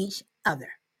on each other.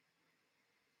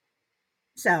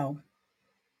 So,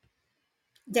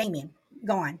 Damien,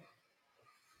 go on.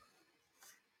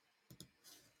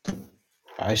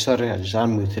 Sorry, I just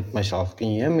unmuted myself.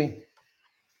 Can you hear me?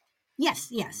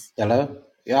 Yes. Hello?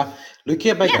 Yeah. Look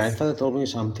here, my grandfather told me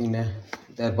something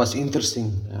that was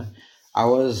interesting. I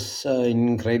was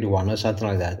in grade 1 or something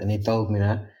like that, and he told me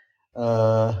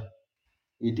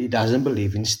he doesn't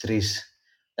believe in stress.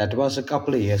 That was a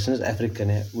couple of years since Africa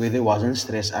where there wasn't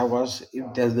stress.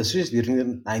 This was during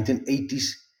the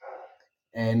 1980s,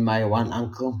 and my one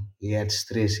uncle, he had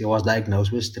stress. He was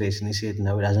diagnosed with stress, and he said,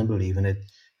 no, he doesn't believe in it.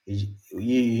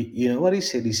 You know what he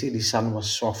said? He said his son was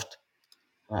soft.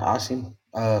 I asked him,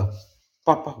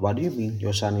 Papa, what do you mean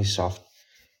your son is soft?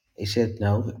 He said,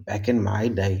 no, back in my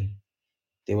day,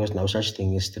 there was no such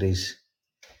thing as stress.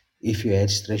 If you had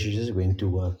stress, you just went to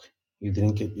work. You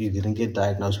didn't get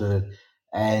diagnosed with it.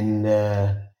 And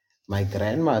my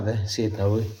grandmother said,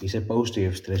 no, you're supposed to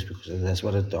have stress because that's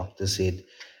what the doctor said.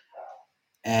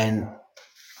 And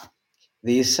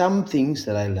there's some things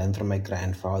that I learned from my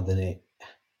grandfather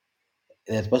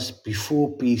that was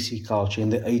before PC culture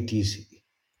in the 80s.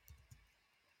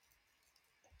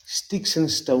 Sticks and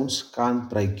stones can't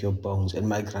break your bones. And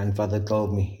my grandfather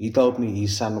told me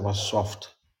his son was soft.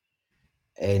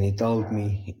 And he told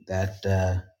me that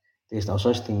there's no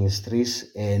such thing as stress.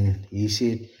 And he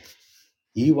said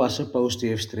he was supposed to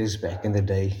have stress back in the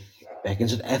day, back in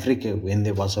South Africa when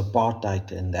there was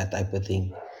apartheid and that type of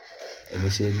thing. And he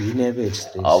said he never had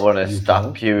stress. I want to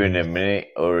stop you in a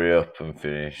minute. Hurry up and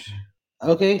finish.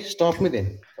 Okay, stop me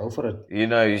then. Go for it. You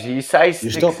know, you say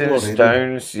sticks and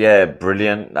stones. Yeah,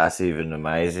 brilliant. That's even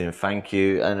amazing. Thank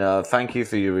you. And thank you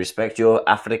for your respect. You're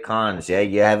Afrikaans, yeah?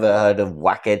 You ever heard of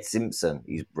Wackhead Simpson?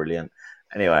 He's brilliant.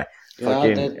 Anyway.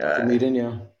 Yeah, comedian,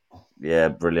 yeah. Yeah,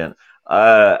 brilliant.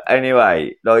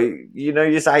 Anyway, like, you know,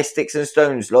 you say sticks and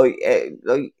stones. Like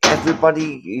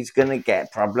everybody is going to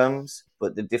get problems,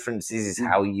 but the difference is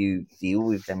how you deal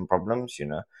with them problems, you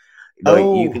know? Like,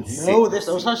 no, there's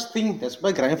no such thing. That's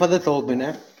my grandfather told me,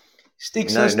 nah.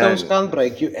 Sticks and stones can't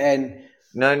break you, and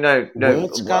no.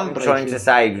 Words can't I'm break trying you. to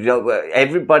say,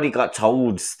 everybody got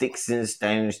told sticks and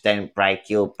stones don't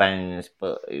break your bones,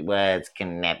 but words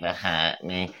can never hurt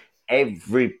me.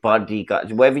 Everybody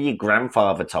got, whether your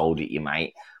grandfather told it you,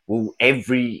 mate. Well,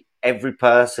 every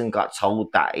person got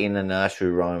told that in a nursery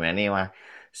rhyme anyway.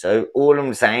 So all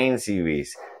I'm saying to you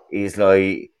is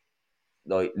like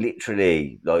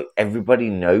literally, like, everybody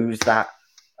knows that,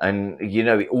 and you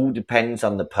know, it all depends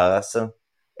on the person.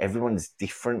 Everyone's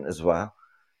different as well.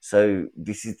 So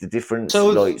this is the difference.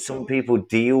 Like, some people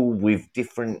deal with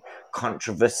different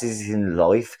controversies in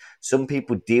life. Some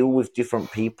people deal with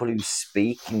different people who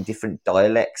speak in different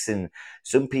dialects, and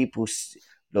some people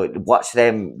like watch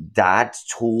them dads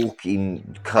talk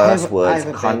in curse words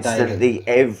constantly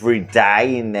every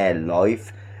day in their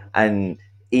life, and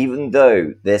even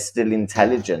though they're still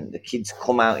intelligent, the kids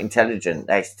come out intelligent,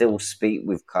 they still speak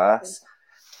with curse.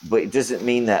 But it doesn't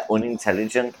mean they're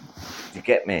unintelligent. Do you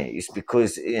get me? It's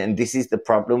because, and this is the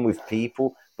problem with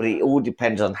people, but it all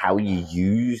depends on how you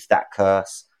use that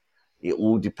curse. It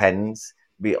all depends.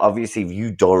 But obviously, if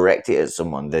you direct it at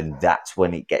someone, then that's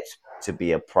when it gets to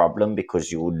be a problem,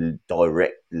 because you're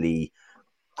directly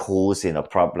causing a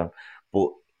problem. But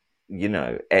you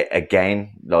know,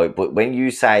 again, like, but when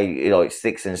you say like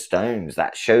sticks and stones,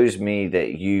 that shows me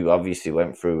that you obviously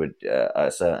went through a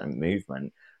certain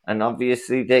movement, and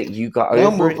obviously that you got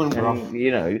No over it. movement, bro. And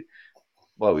you know,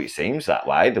 well, it seems that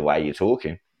way, the way you're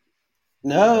talking.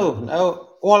 No.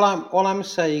 All I'm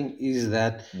saying is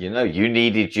that You know, you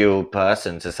needed your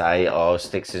person to say, "Oh,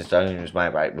 sticks and stones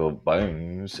might break your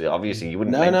bones." Obviously, you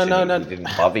wouldn't mention it if it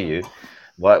didn't bother you.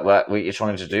 What you're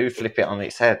trying to do? Flip it on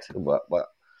its head? What?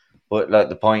 But like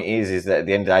the point is that at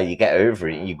the end of the day, you get over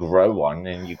it, and you grow one,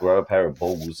 and you grow a pair of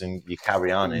balls, and you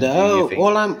carry on and do your no. thing.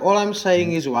 All I'm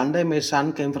saying is one day my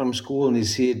son came from school and he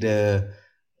said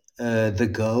the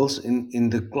girls in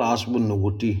the class were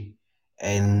naughty,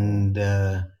 and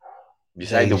You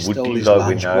say the they stole woody his like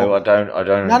we know. lunchbox. I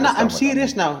don't No, understand I'm what that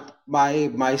serious means. now.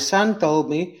 My son told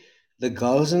me the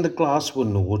girls in the class were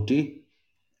naughty,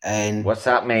 and What's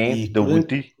that he mean? The couldn't.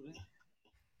 woody?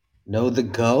 No, the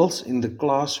girls in the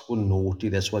class were naughty.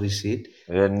 That's what he said.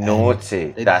 They're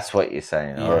naughty. That's what you're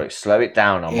saying. Yeah. All right, slow it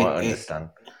down. I might And, understand.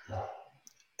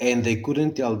 and they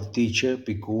couldn't tell the teacher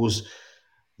because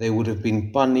they would have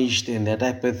been punished and that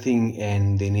type of thing.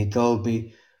 And then he told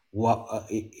me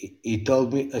he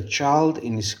told me a child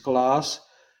in his class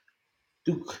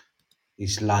took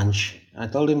his lunch. I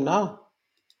told him, no,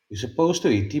 you're supposed to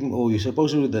eat him, or you're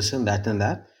supposed to do this and that and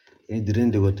that. And he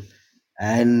didn't do it.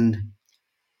 And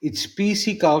it's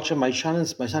PC culture. My son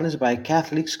is by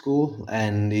Catholic school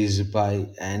and it's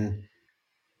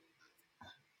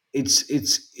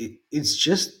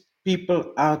just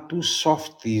people are too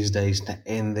soft these days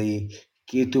and they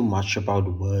care too much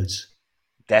about words.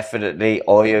 Definitely,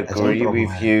 I That's all the agree problem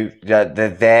I with have. you.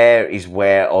 There is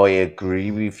where I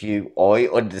agree with you. I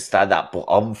understand that, but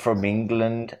I'm from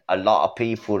England. A lot of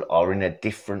people are in a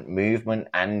different movement,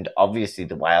 and obviously,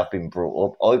 the way I've been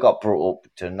brought up, I got brought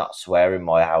up to not swear in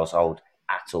my household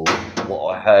at all. But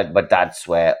I heard my dad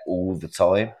swear all the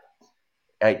time.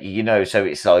 You know, so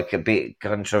it's like a bit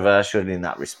controversial in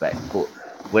that respect. But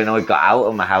when I got out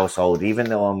of my household, even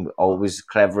though I'm always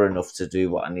clever enough to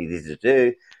do what I needed to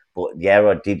do, but yeah,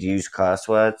 I did use curse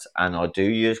words, and I do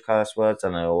use curse words,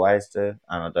 and I always do,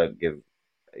 and I don't give,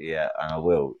 yeah, and I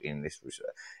will in this respect.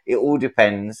 It all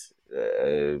depends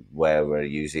where I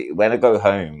use it. When I go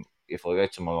home, if I go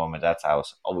to my mum and dad's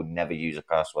house, I would never use a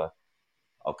curse word.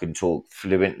 I can talk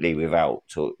fluently without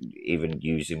even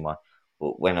using one.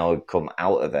 But when I come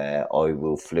out of there, I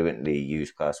will fluently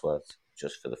use curse words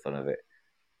just for the fun of it.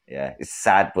 Yeah, it's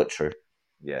sad but true.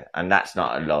 Yeah, and that's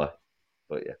not a lie.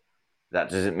 But yeah, that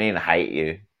doesn't mean I hate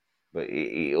you. But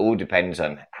it all depends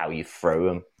on how you throw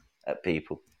them at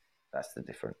people. That's the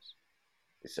difference.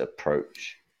 It's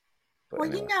approach. But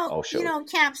Well, anyway, I'll shut up.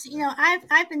 Caps.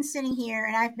 I've been sitting here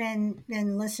and I've been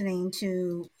listening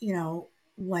to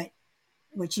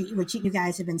what you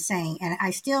guys have been saying, and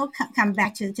I still come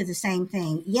back to the same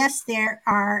thing. Yes, there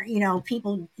are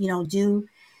people do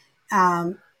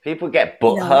People get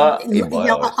butt hurt in my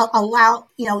eyes. allow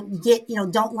get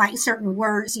don't like certain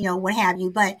words, what have you.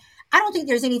 But I don't think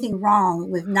there's anything wrong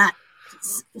with not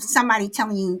somebody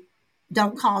telling you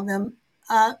don't call them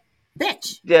a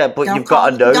bitch. Yeah, but Don't you've got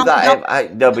call to know don't that.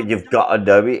 don't No, but you've got to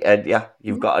know it, and yeah,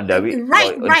 you've got to know it.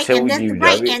 right, Like right, until and then you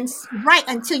know it, right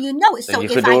until you know it. and So you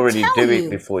if could I already tell do it you,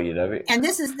 before you know it. and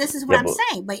this is what Yeah, I'm but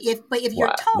saying. But if you're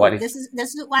what? What told, if? this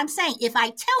is what I'm saying. If I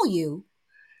tell you,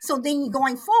 so then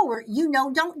going forward,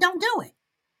 don't do it.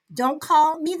 Don't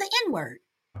call me the N word.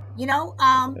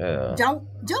 Yeah, Don't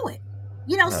do it.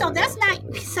 no, So that's not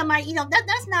don't do it. somebody.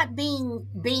 That's not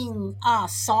being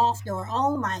soft, or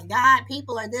oh my God,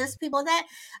 people are this, people are that.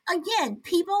 Again,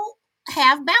 people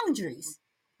have boundaries.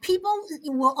 People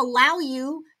will allow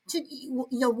you to,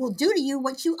 will do to you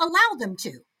what you allow them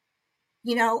to.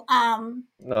 You know, um,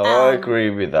 No, I um, agree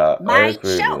with that. I my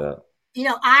agree with show. that. I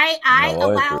No, I agree.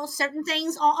 allow certain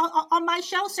things on my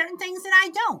show, certain things that I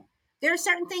don't. There are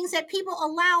certain things that people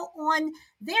allow on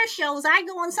their shows. I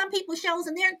go on some people's shows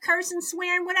and they're cursing,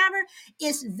 swearing, whatever.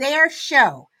 It's their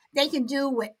show. They can do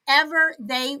whatever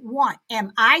they want.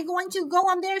 Am I going to go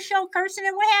on their show cursing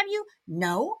and what have you?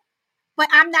 No. But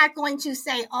I'm not going to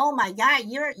say, "Oh my God,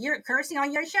 you're cursing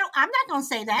on your show." I'm not going to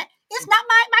say that. It's not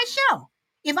my show.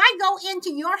 If I go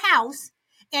into your house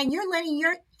and you're letting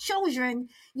your children,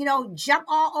 jump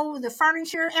all over the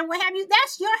furniture and what have you.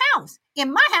 That's your house.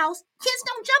 In my house, kids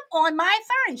don't jump on my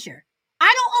furniture.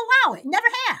 I don't allow it. Never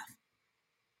have.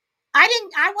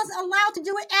 I wasn't allowed to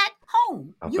do it at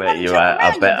home. I You bet want to you jump had.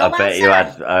 around, you go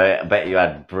outside. I bet you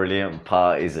had brilliant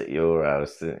parties at your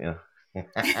house, didn't you? And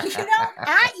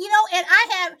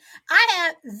I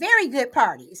have very good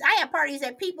parties. I have parties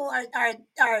that people are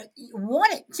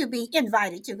wanted to be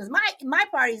invited to, because my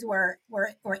parties were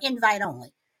invite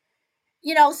only.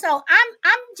 So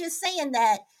I'm just saying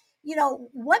that,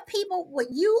 what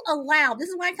you allow. This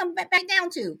is what I come back down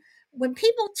to. When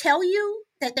people tell you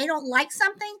that they don't like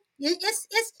something, it's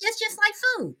just like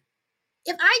food.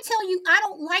 If I tell you I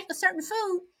don't like a certain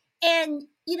food, and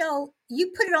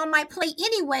you put it on my plate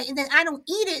anyway, and then I don't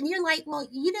eat it, and you're like, well,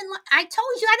 you didn't like, I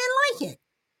told you I didn't like it.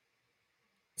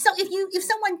 So if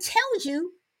someone tells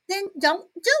you, then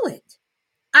don't do it.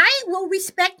 I will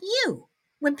respect you.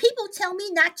 When people tell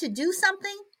me not to do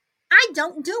something, I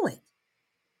don't do it.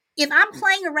 If I'm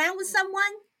playing around with someone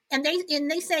and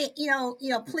they say,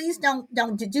 please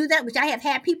don't do that, which I have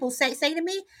had people say to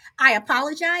me, I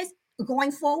apologize.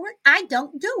 Going forward, I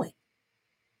don't do it.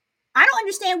 I don't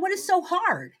understand what is so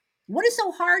hard. What is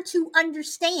so hard to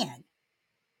understand?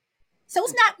 So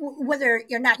it's not whether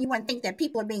or not you want to think that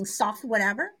people are being soft,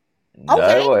 whatever. No,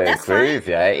 Okay, I that's agree fine. with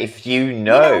you. If you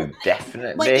know, But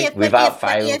definitely, if without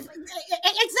fail,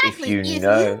 exactly, if you if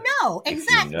know, you know, if you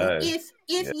exactly, know, if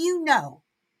yeah.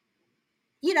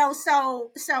 you know,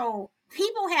 so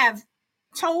people have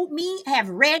told me, have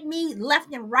read me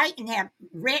left and right, and have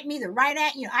read me the right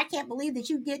at, I can't believe that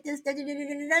you did this. Da, da, da, da,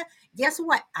 da, da. Guess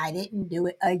what? I didn't do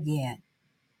it again.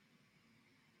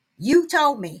 You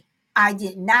told me. I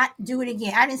did not do it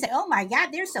again. I didn't say, oh my God,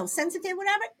 they're so sensitive,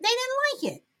 whatever. They didn't like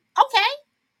it. Okay.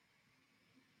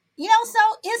 So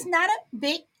it's not a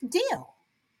big deal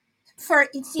for,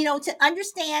 to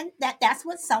understand that that's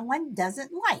what someone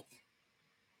doesn't like.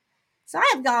 So I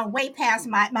have gone way past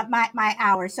my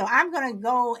hour. So I'm going to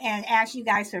go and ask you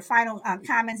guys for final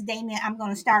comments. Damien, I'm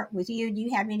going to start with you. Do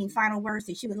you have any final words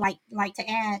that you would like to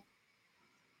add?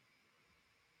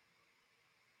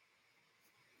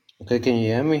 Okay, can you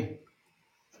hear me?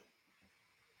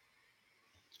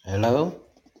 Hello?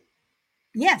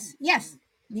 Yes.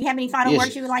 Do you have any final Yes.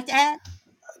 words you would like to add?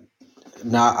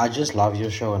 Now I just love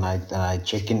your show, and I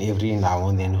check in every now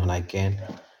and then when I can.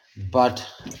 But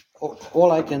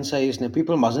all I can say is,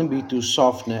 people mustn't be too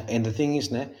soft. And the thing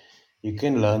is, you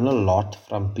can learn a lot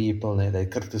from people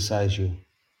that criticize you,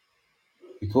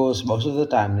 because most of the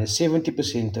time,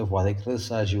 70% of what they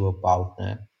criticize you about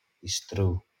is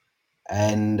true.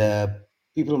 And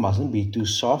people mustn't be too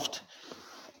soft.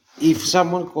 If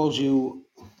someone calls you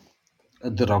a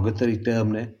derogatory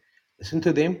term, listen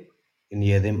to them and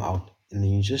hear them out. And then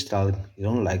you just tell them you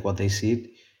don't like what they said.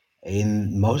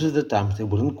 And most of the time, they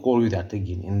wouldn't call you that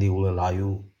again, and they will allow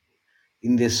you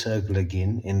in their circle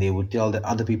again, and they would tell the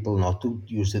other people not to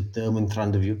use the term in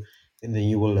front of you, and then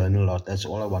you will learn a lot. That's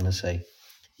all I want to say.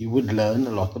 You would learn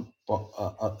a lot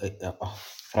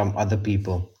from other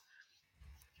people.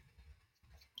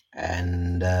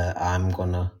 And I'm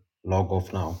gonna log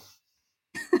off now.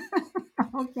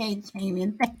 Okay,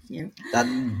 Damien, thank you. That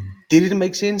did it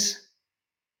make sense?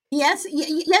 Yes,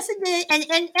 yes, it did. And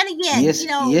again,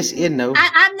 Yes and no.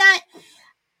 I'm not.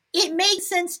 It made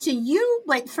sense to you,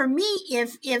 but for me,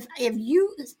 if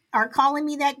you are calling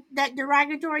me that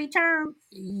derogatory term,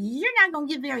 you're not going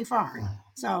to get very far.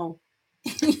 So,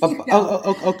 Okay.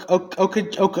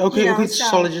 So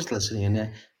so just listen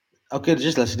here. Okay,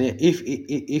 just listen here.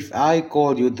 If I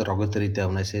called you derogatory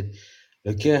term and I said,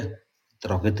 look here,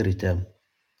 derogatory term.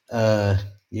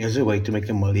 Here's a way to make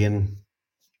 $1 million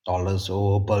or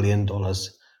 $1 billion,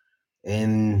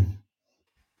 and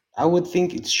I would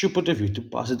think it's stupid of you to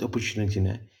pass that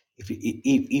opportunity.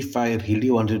 If I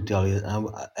really wanted to tell you,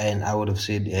 and I would have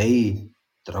said, hey,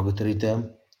 derogatory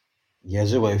term,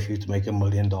 here's a way for you to make $1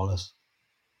 million.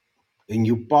 And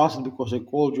you pass it because I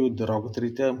called you a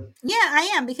derogatory term. yeah, I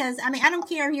am, because I don't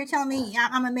care if you're telling me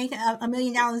I'm gonna make $1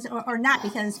 million or not,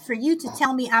 because for you to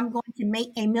tell me I'm going to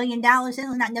make $1 million, it's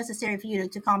not necessary for you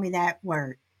to call me that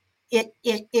word. It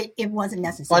wasn't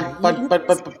necessary. But but but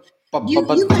but but but but, You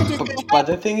but, could have just but, said, but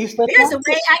hey, the thing is, there's a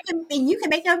way I can, and you can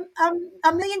make $1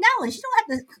 million. You don't have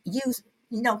to use,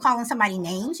 calling somebody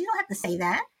names. You don't have to say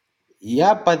that.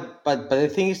 yeah, but the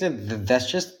thing is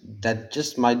that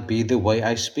just might be the way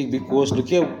I speak, because look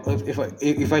here,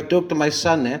 if I talk to my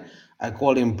son, I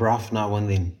call him bruv now and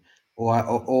then, or I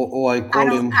I call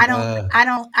don't, him I don't, I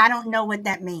don't, I don't know what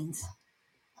that means.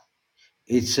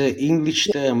 it's an English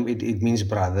term. It means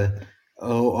brother.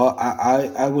 Or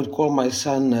I would call my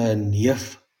son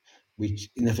Neef, which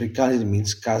in Afrikaans it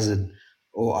means cousin.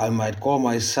 Or I might call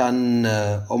my son,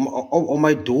 or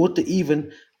my daughter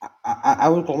even. I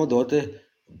will call my daughter,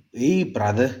 hey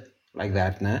brother, like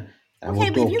that, nah? I Okay,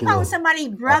 will but if talk you to calling her. somebody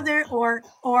brother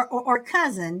or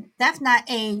cousin, that's not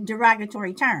a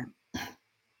derogatory term.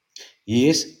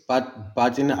 Yes,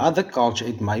 but in other culture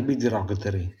it might be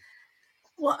derogatory.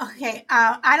 Well, okay.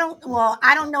 I don't. Well,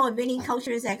 I don't know of any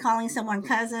cultures that calling someone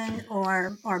cousin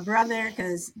or brother,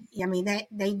 because I mean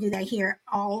they do that here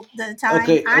all the time.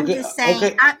 Okay, I'm okay, just saying.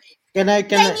 okay. Can I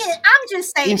Damien, I'm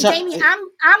just in saying, some Damien,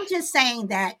 I'm just saying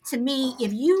that to me,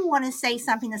 if you want to say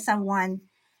something to someone,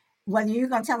 whether you're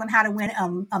going to tell them how to win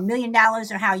 $1 million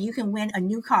or how you can win a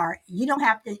new car, you don't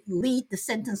have to lead the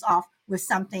sentence off with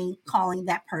something calling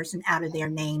that person out of their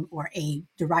name or a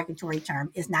derogatory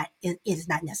term is not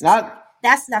necessary. not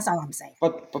That's all I'm saying.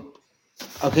 but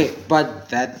okay, but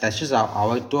that's just how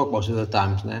I talk most of the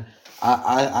times, nah.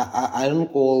 I don't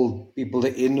call people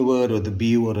the N word or the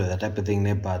B word or that type of thing,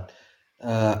 nah, but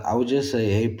I would just say,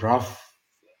 hey prof,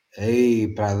 hey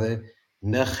brother,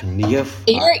 nig neef,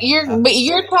 But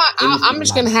you're talking. anything I'm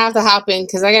just like gonna have to hop in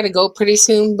because I got to go pretty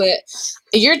soon. But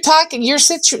you're talking.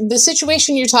 The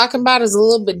situation you're talking about is a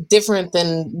little bit different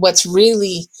than what's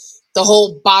really the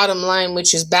whole bottom line,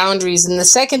 which is boundaries. And the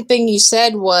second thing you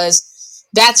said was,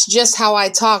 "That's just how I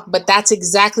talk," but that's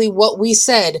exactly what we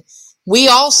said. We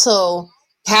also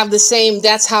have the same.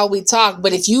 That's how we talk.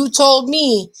 But if you told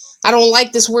me I don't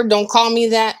like this word, don't call me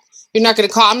that. You're not gonna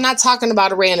call. I'm not talking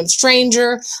about a random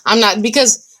stranger. I'm not,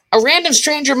 because a random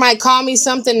stranger might call me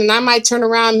something and I might turn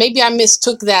around. Maybe I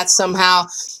mistook that somehow.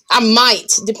 I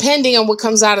might, depending on what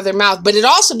comes out of their mouth. But it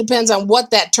also depends on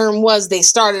what that term was they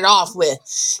started off with.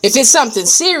 If it's something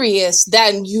serious,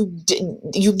 then you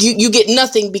get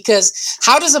nothing, because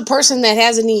how does a person that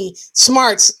has any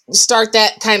smarts start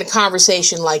that kind of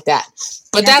conversation like that?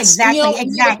 But That's that's, exactly, neither here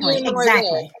exactly, nor there.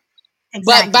 exactly, But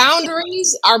exactly.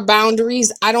 boundaries are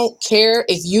boundaries. I don't care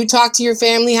if you talk to your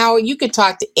family, Howard. You could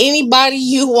talk to anybody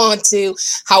you want to,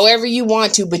 however you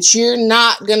want to, but you're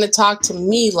not gonna talk to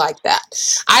me like that.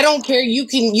 I don't care. You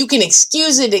can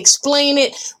excuse it, explain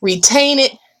it, retain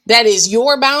it. That is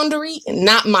your boundary,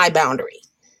 not my boundary.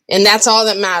 And that's all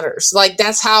that matters. Like,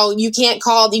 that's how you can't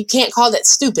call that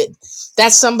stupid.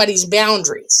 That's somebody's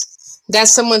boundaries.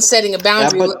 That's someone setting a yeah,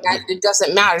 boundary. Look, but it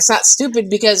doesn't matter. It's not stupid,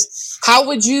 because how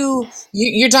would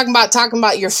you're talking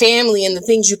about your family and the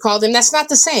things you call them. That's not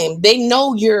the same. They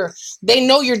know your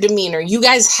demeanor. You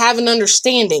guys have an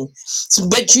understanding.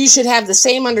 But you should have the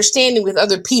same understanding with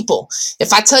other people.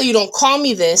 If I tell you don't call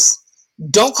me this,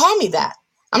 don't call me that.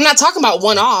 I'm not talking about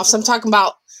one-offs. I'm talking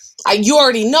about, you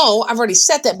already know I've already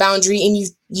set that boundary, and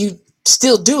you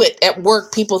still do it at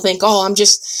work. People think, I'm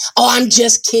just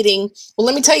kidding. Well,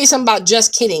 let me tell you something about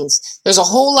just kiddings. There's a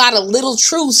whole lot of little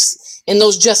truths in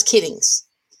those just kiddings.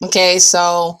 Okay,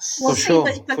 so Well, for see, sure,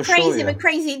 but for sure, crazy, yeah. but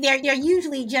crazy. They're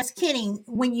usually just kidding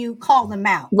when you call them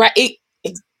out. right,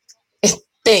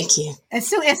 thank you. As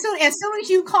soon as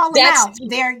you call them That's out,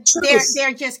 they're truth.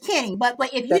 they're just kidding. But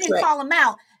if you That's didn't right. call them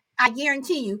out, I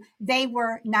guarantee you they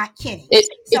were not kidding. It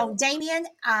So, Damien,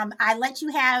 I let you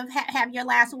have your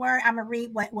last word. I'm gonna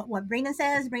read what Brina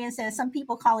says. Brina says some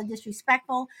people call it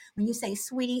disrespectful when you say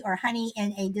sweetie or honey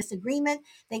in a disagreement.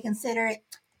 They consider it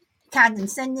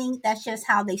condescending. That's just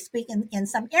how they speak in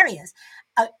some areas.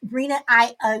 Brina,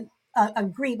 I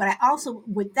agree, but I also,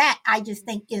 with that, I just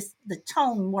think it's the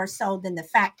tone more so than the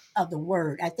fact of the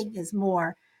word. I think it's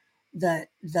more the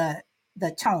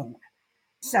tone.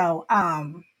 So,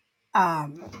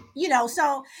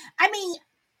 so I mean,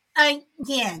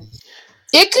 again,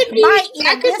 it could be my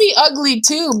that could this be ugly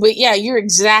too, but yeah, you're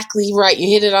exactly right. You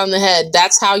hit it on the head.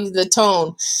 That's how the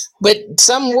tone. But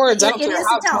some words, I don't it care is the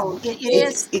how tone. tone. It It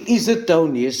is it is the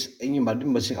tone, yes, and you might be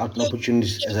missing out on it,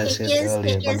 opportunities, as I said it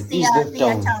earlier, but is it is the the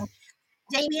tone. tone.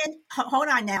 Damien, hold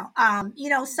on now.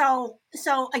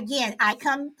 So again, I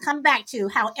come back to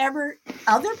however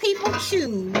other people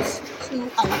choose to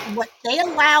what they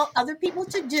allow other people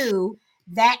to do.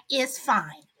 That is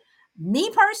fine. Me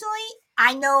personally,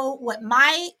 I know what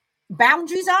my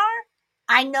boundaries are.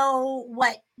 I know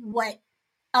what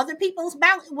other people's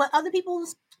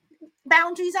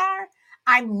boundaries are.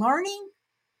 I'm learning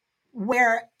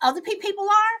where other people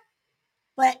are,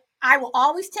 but I will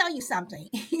always tell you something,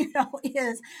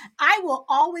 is I will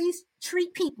always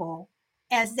treat people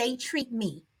as they treat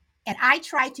me. And I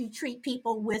try to treat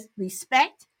people with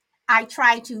respect. I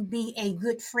try to be a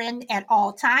good friend at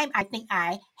all time. I think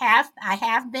I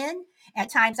have been.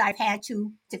 At times I've had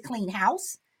to clean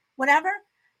house, whatever.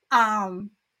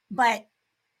 But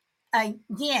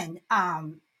again,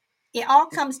 it all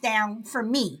comes down, for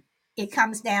me, it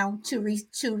comes down to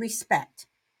respect.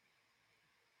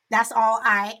 That's all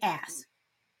I ask,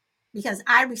 because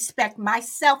I respect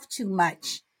myself too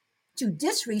much to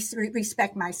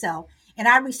disrespect myself, and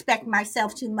I respect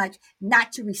myself too much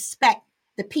not to respect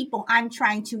the people I'm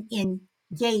trying to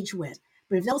engage with.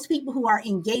 But if those people who are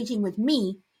engaging with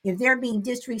me, if they're being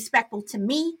disrespectful to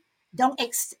me, don't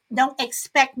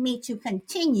expect me to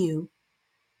continue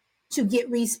to get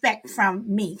respect from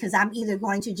me, because I'm either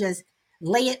going to just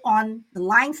lay it on the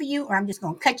line for you, or I'm just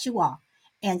going to cut you off.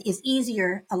 And it's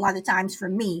easier a lot of times for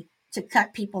me to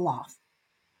cut people off.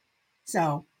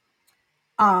 So,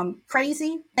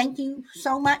 Crazy, thank you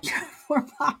so much for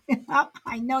popping up.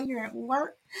 I know you're at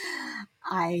work.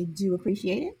 I do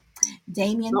appreciate it.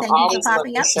 Damien, I'll thank you for always love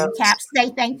popping your up. And shows. Cap, say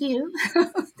thank you.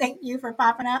 Thank you for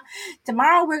popping up.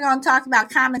 Tomorrow we're going to talk about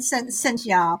common sense,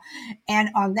 y'all. And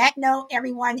on that note,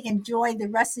 everyone, enjoy the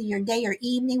rest of your day or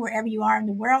evening wherever you are in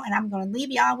the world. And I'm going to leave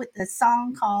y'all with a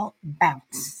song called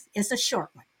Bounce. It's a short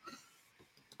one.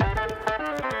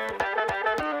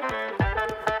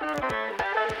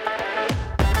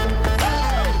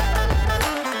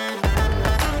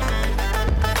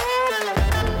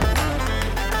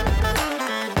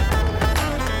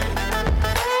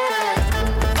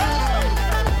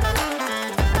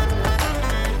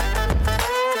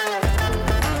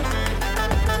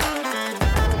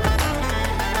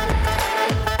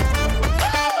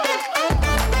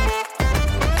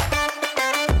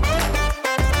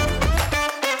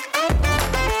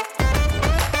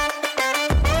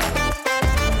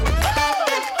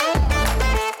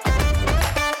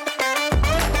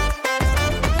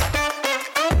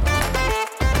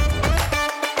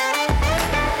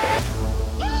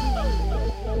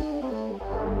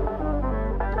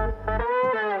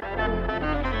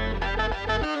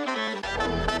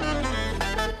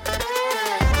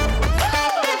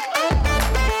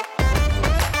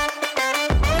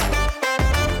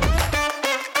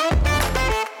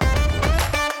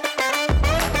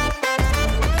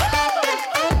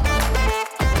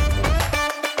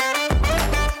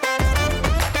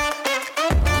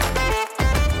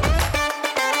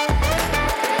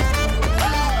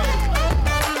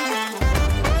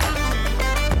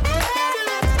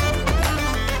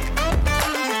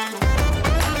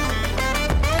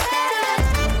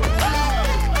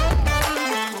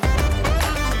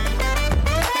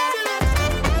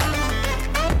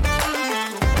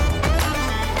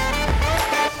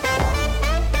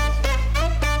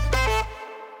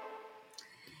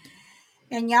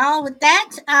 And y'all, with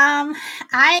that,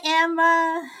 I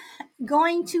am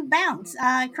going to bounce.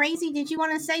 Crazy, did you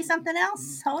want to say something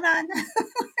else? Hold on.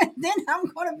 Then I'm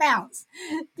going to bounce.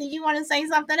 Did you want to say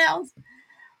something else?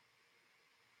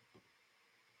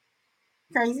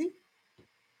 Crazy?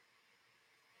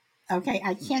 Okay,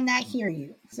 I cannot hear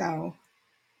you. So,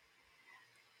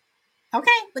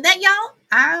 okay, with that, y'all,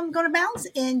 I'm going to bounce.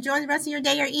 Enjoy the rest of your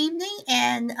day or evening.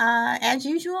 And as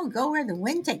usual, go where the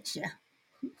wind takes you.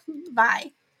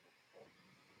 Bye.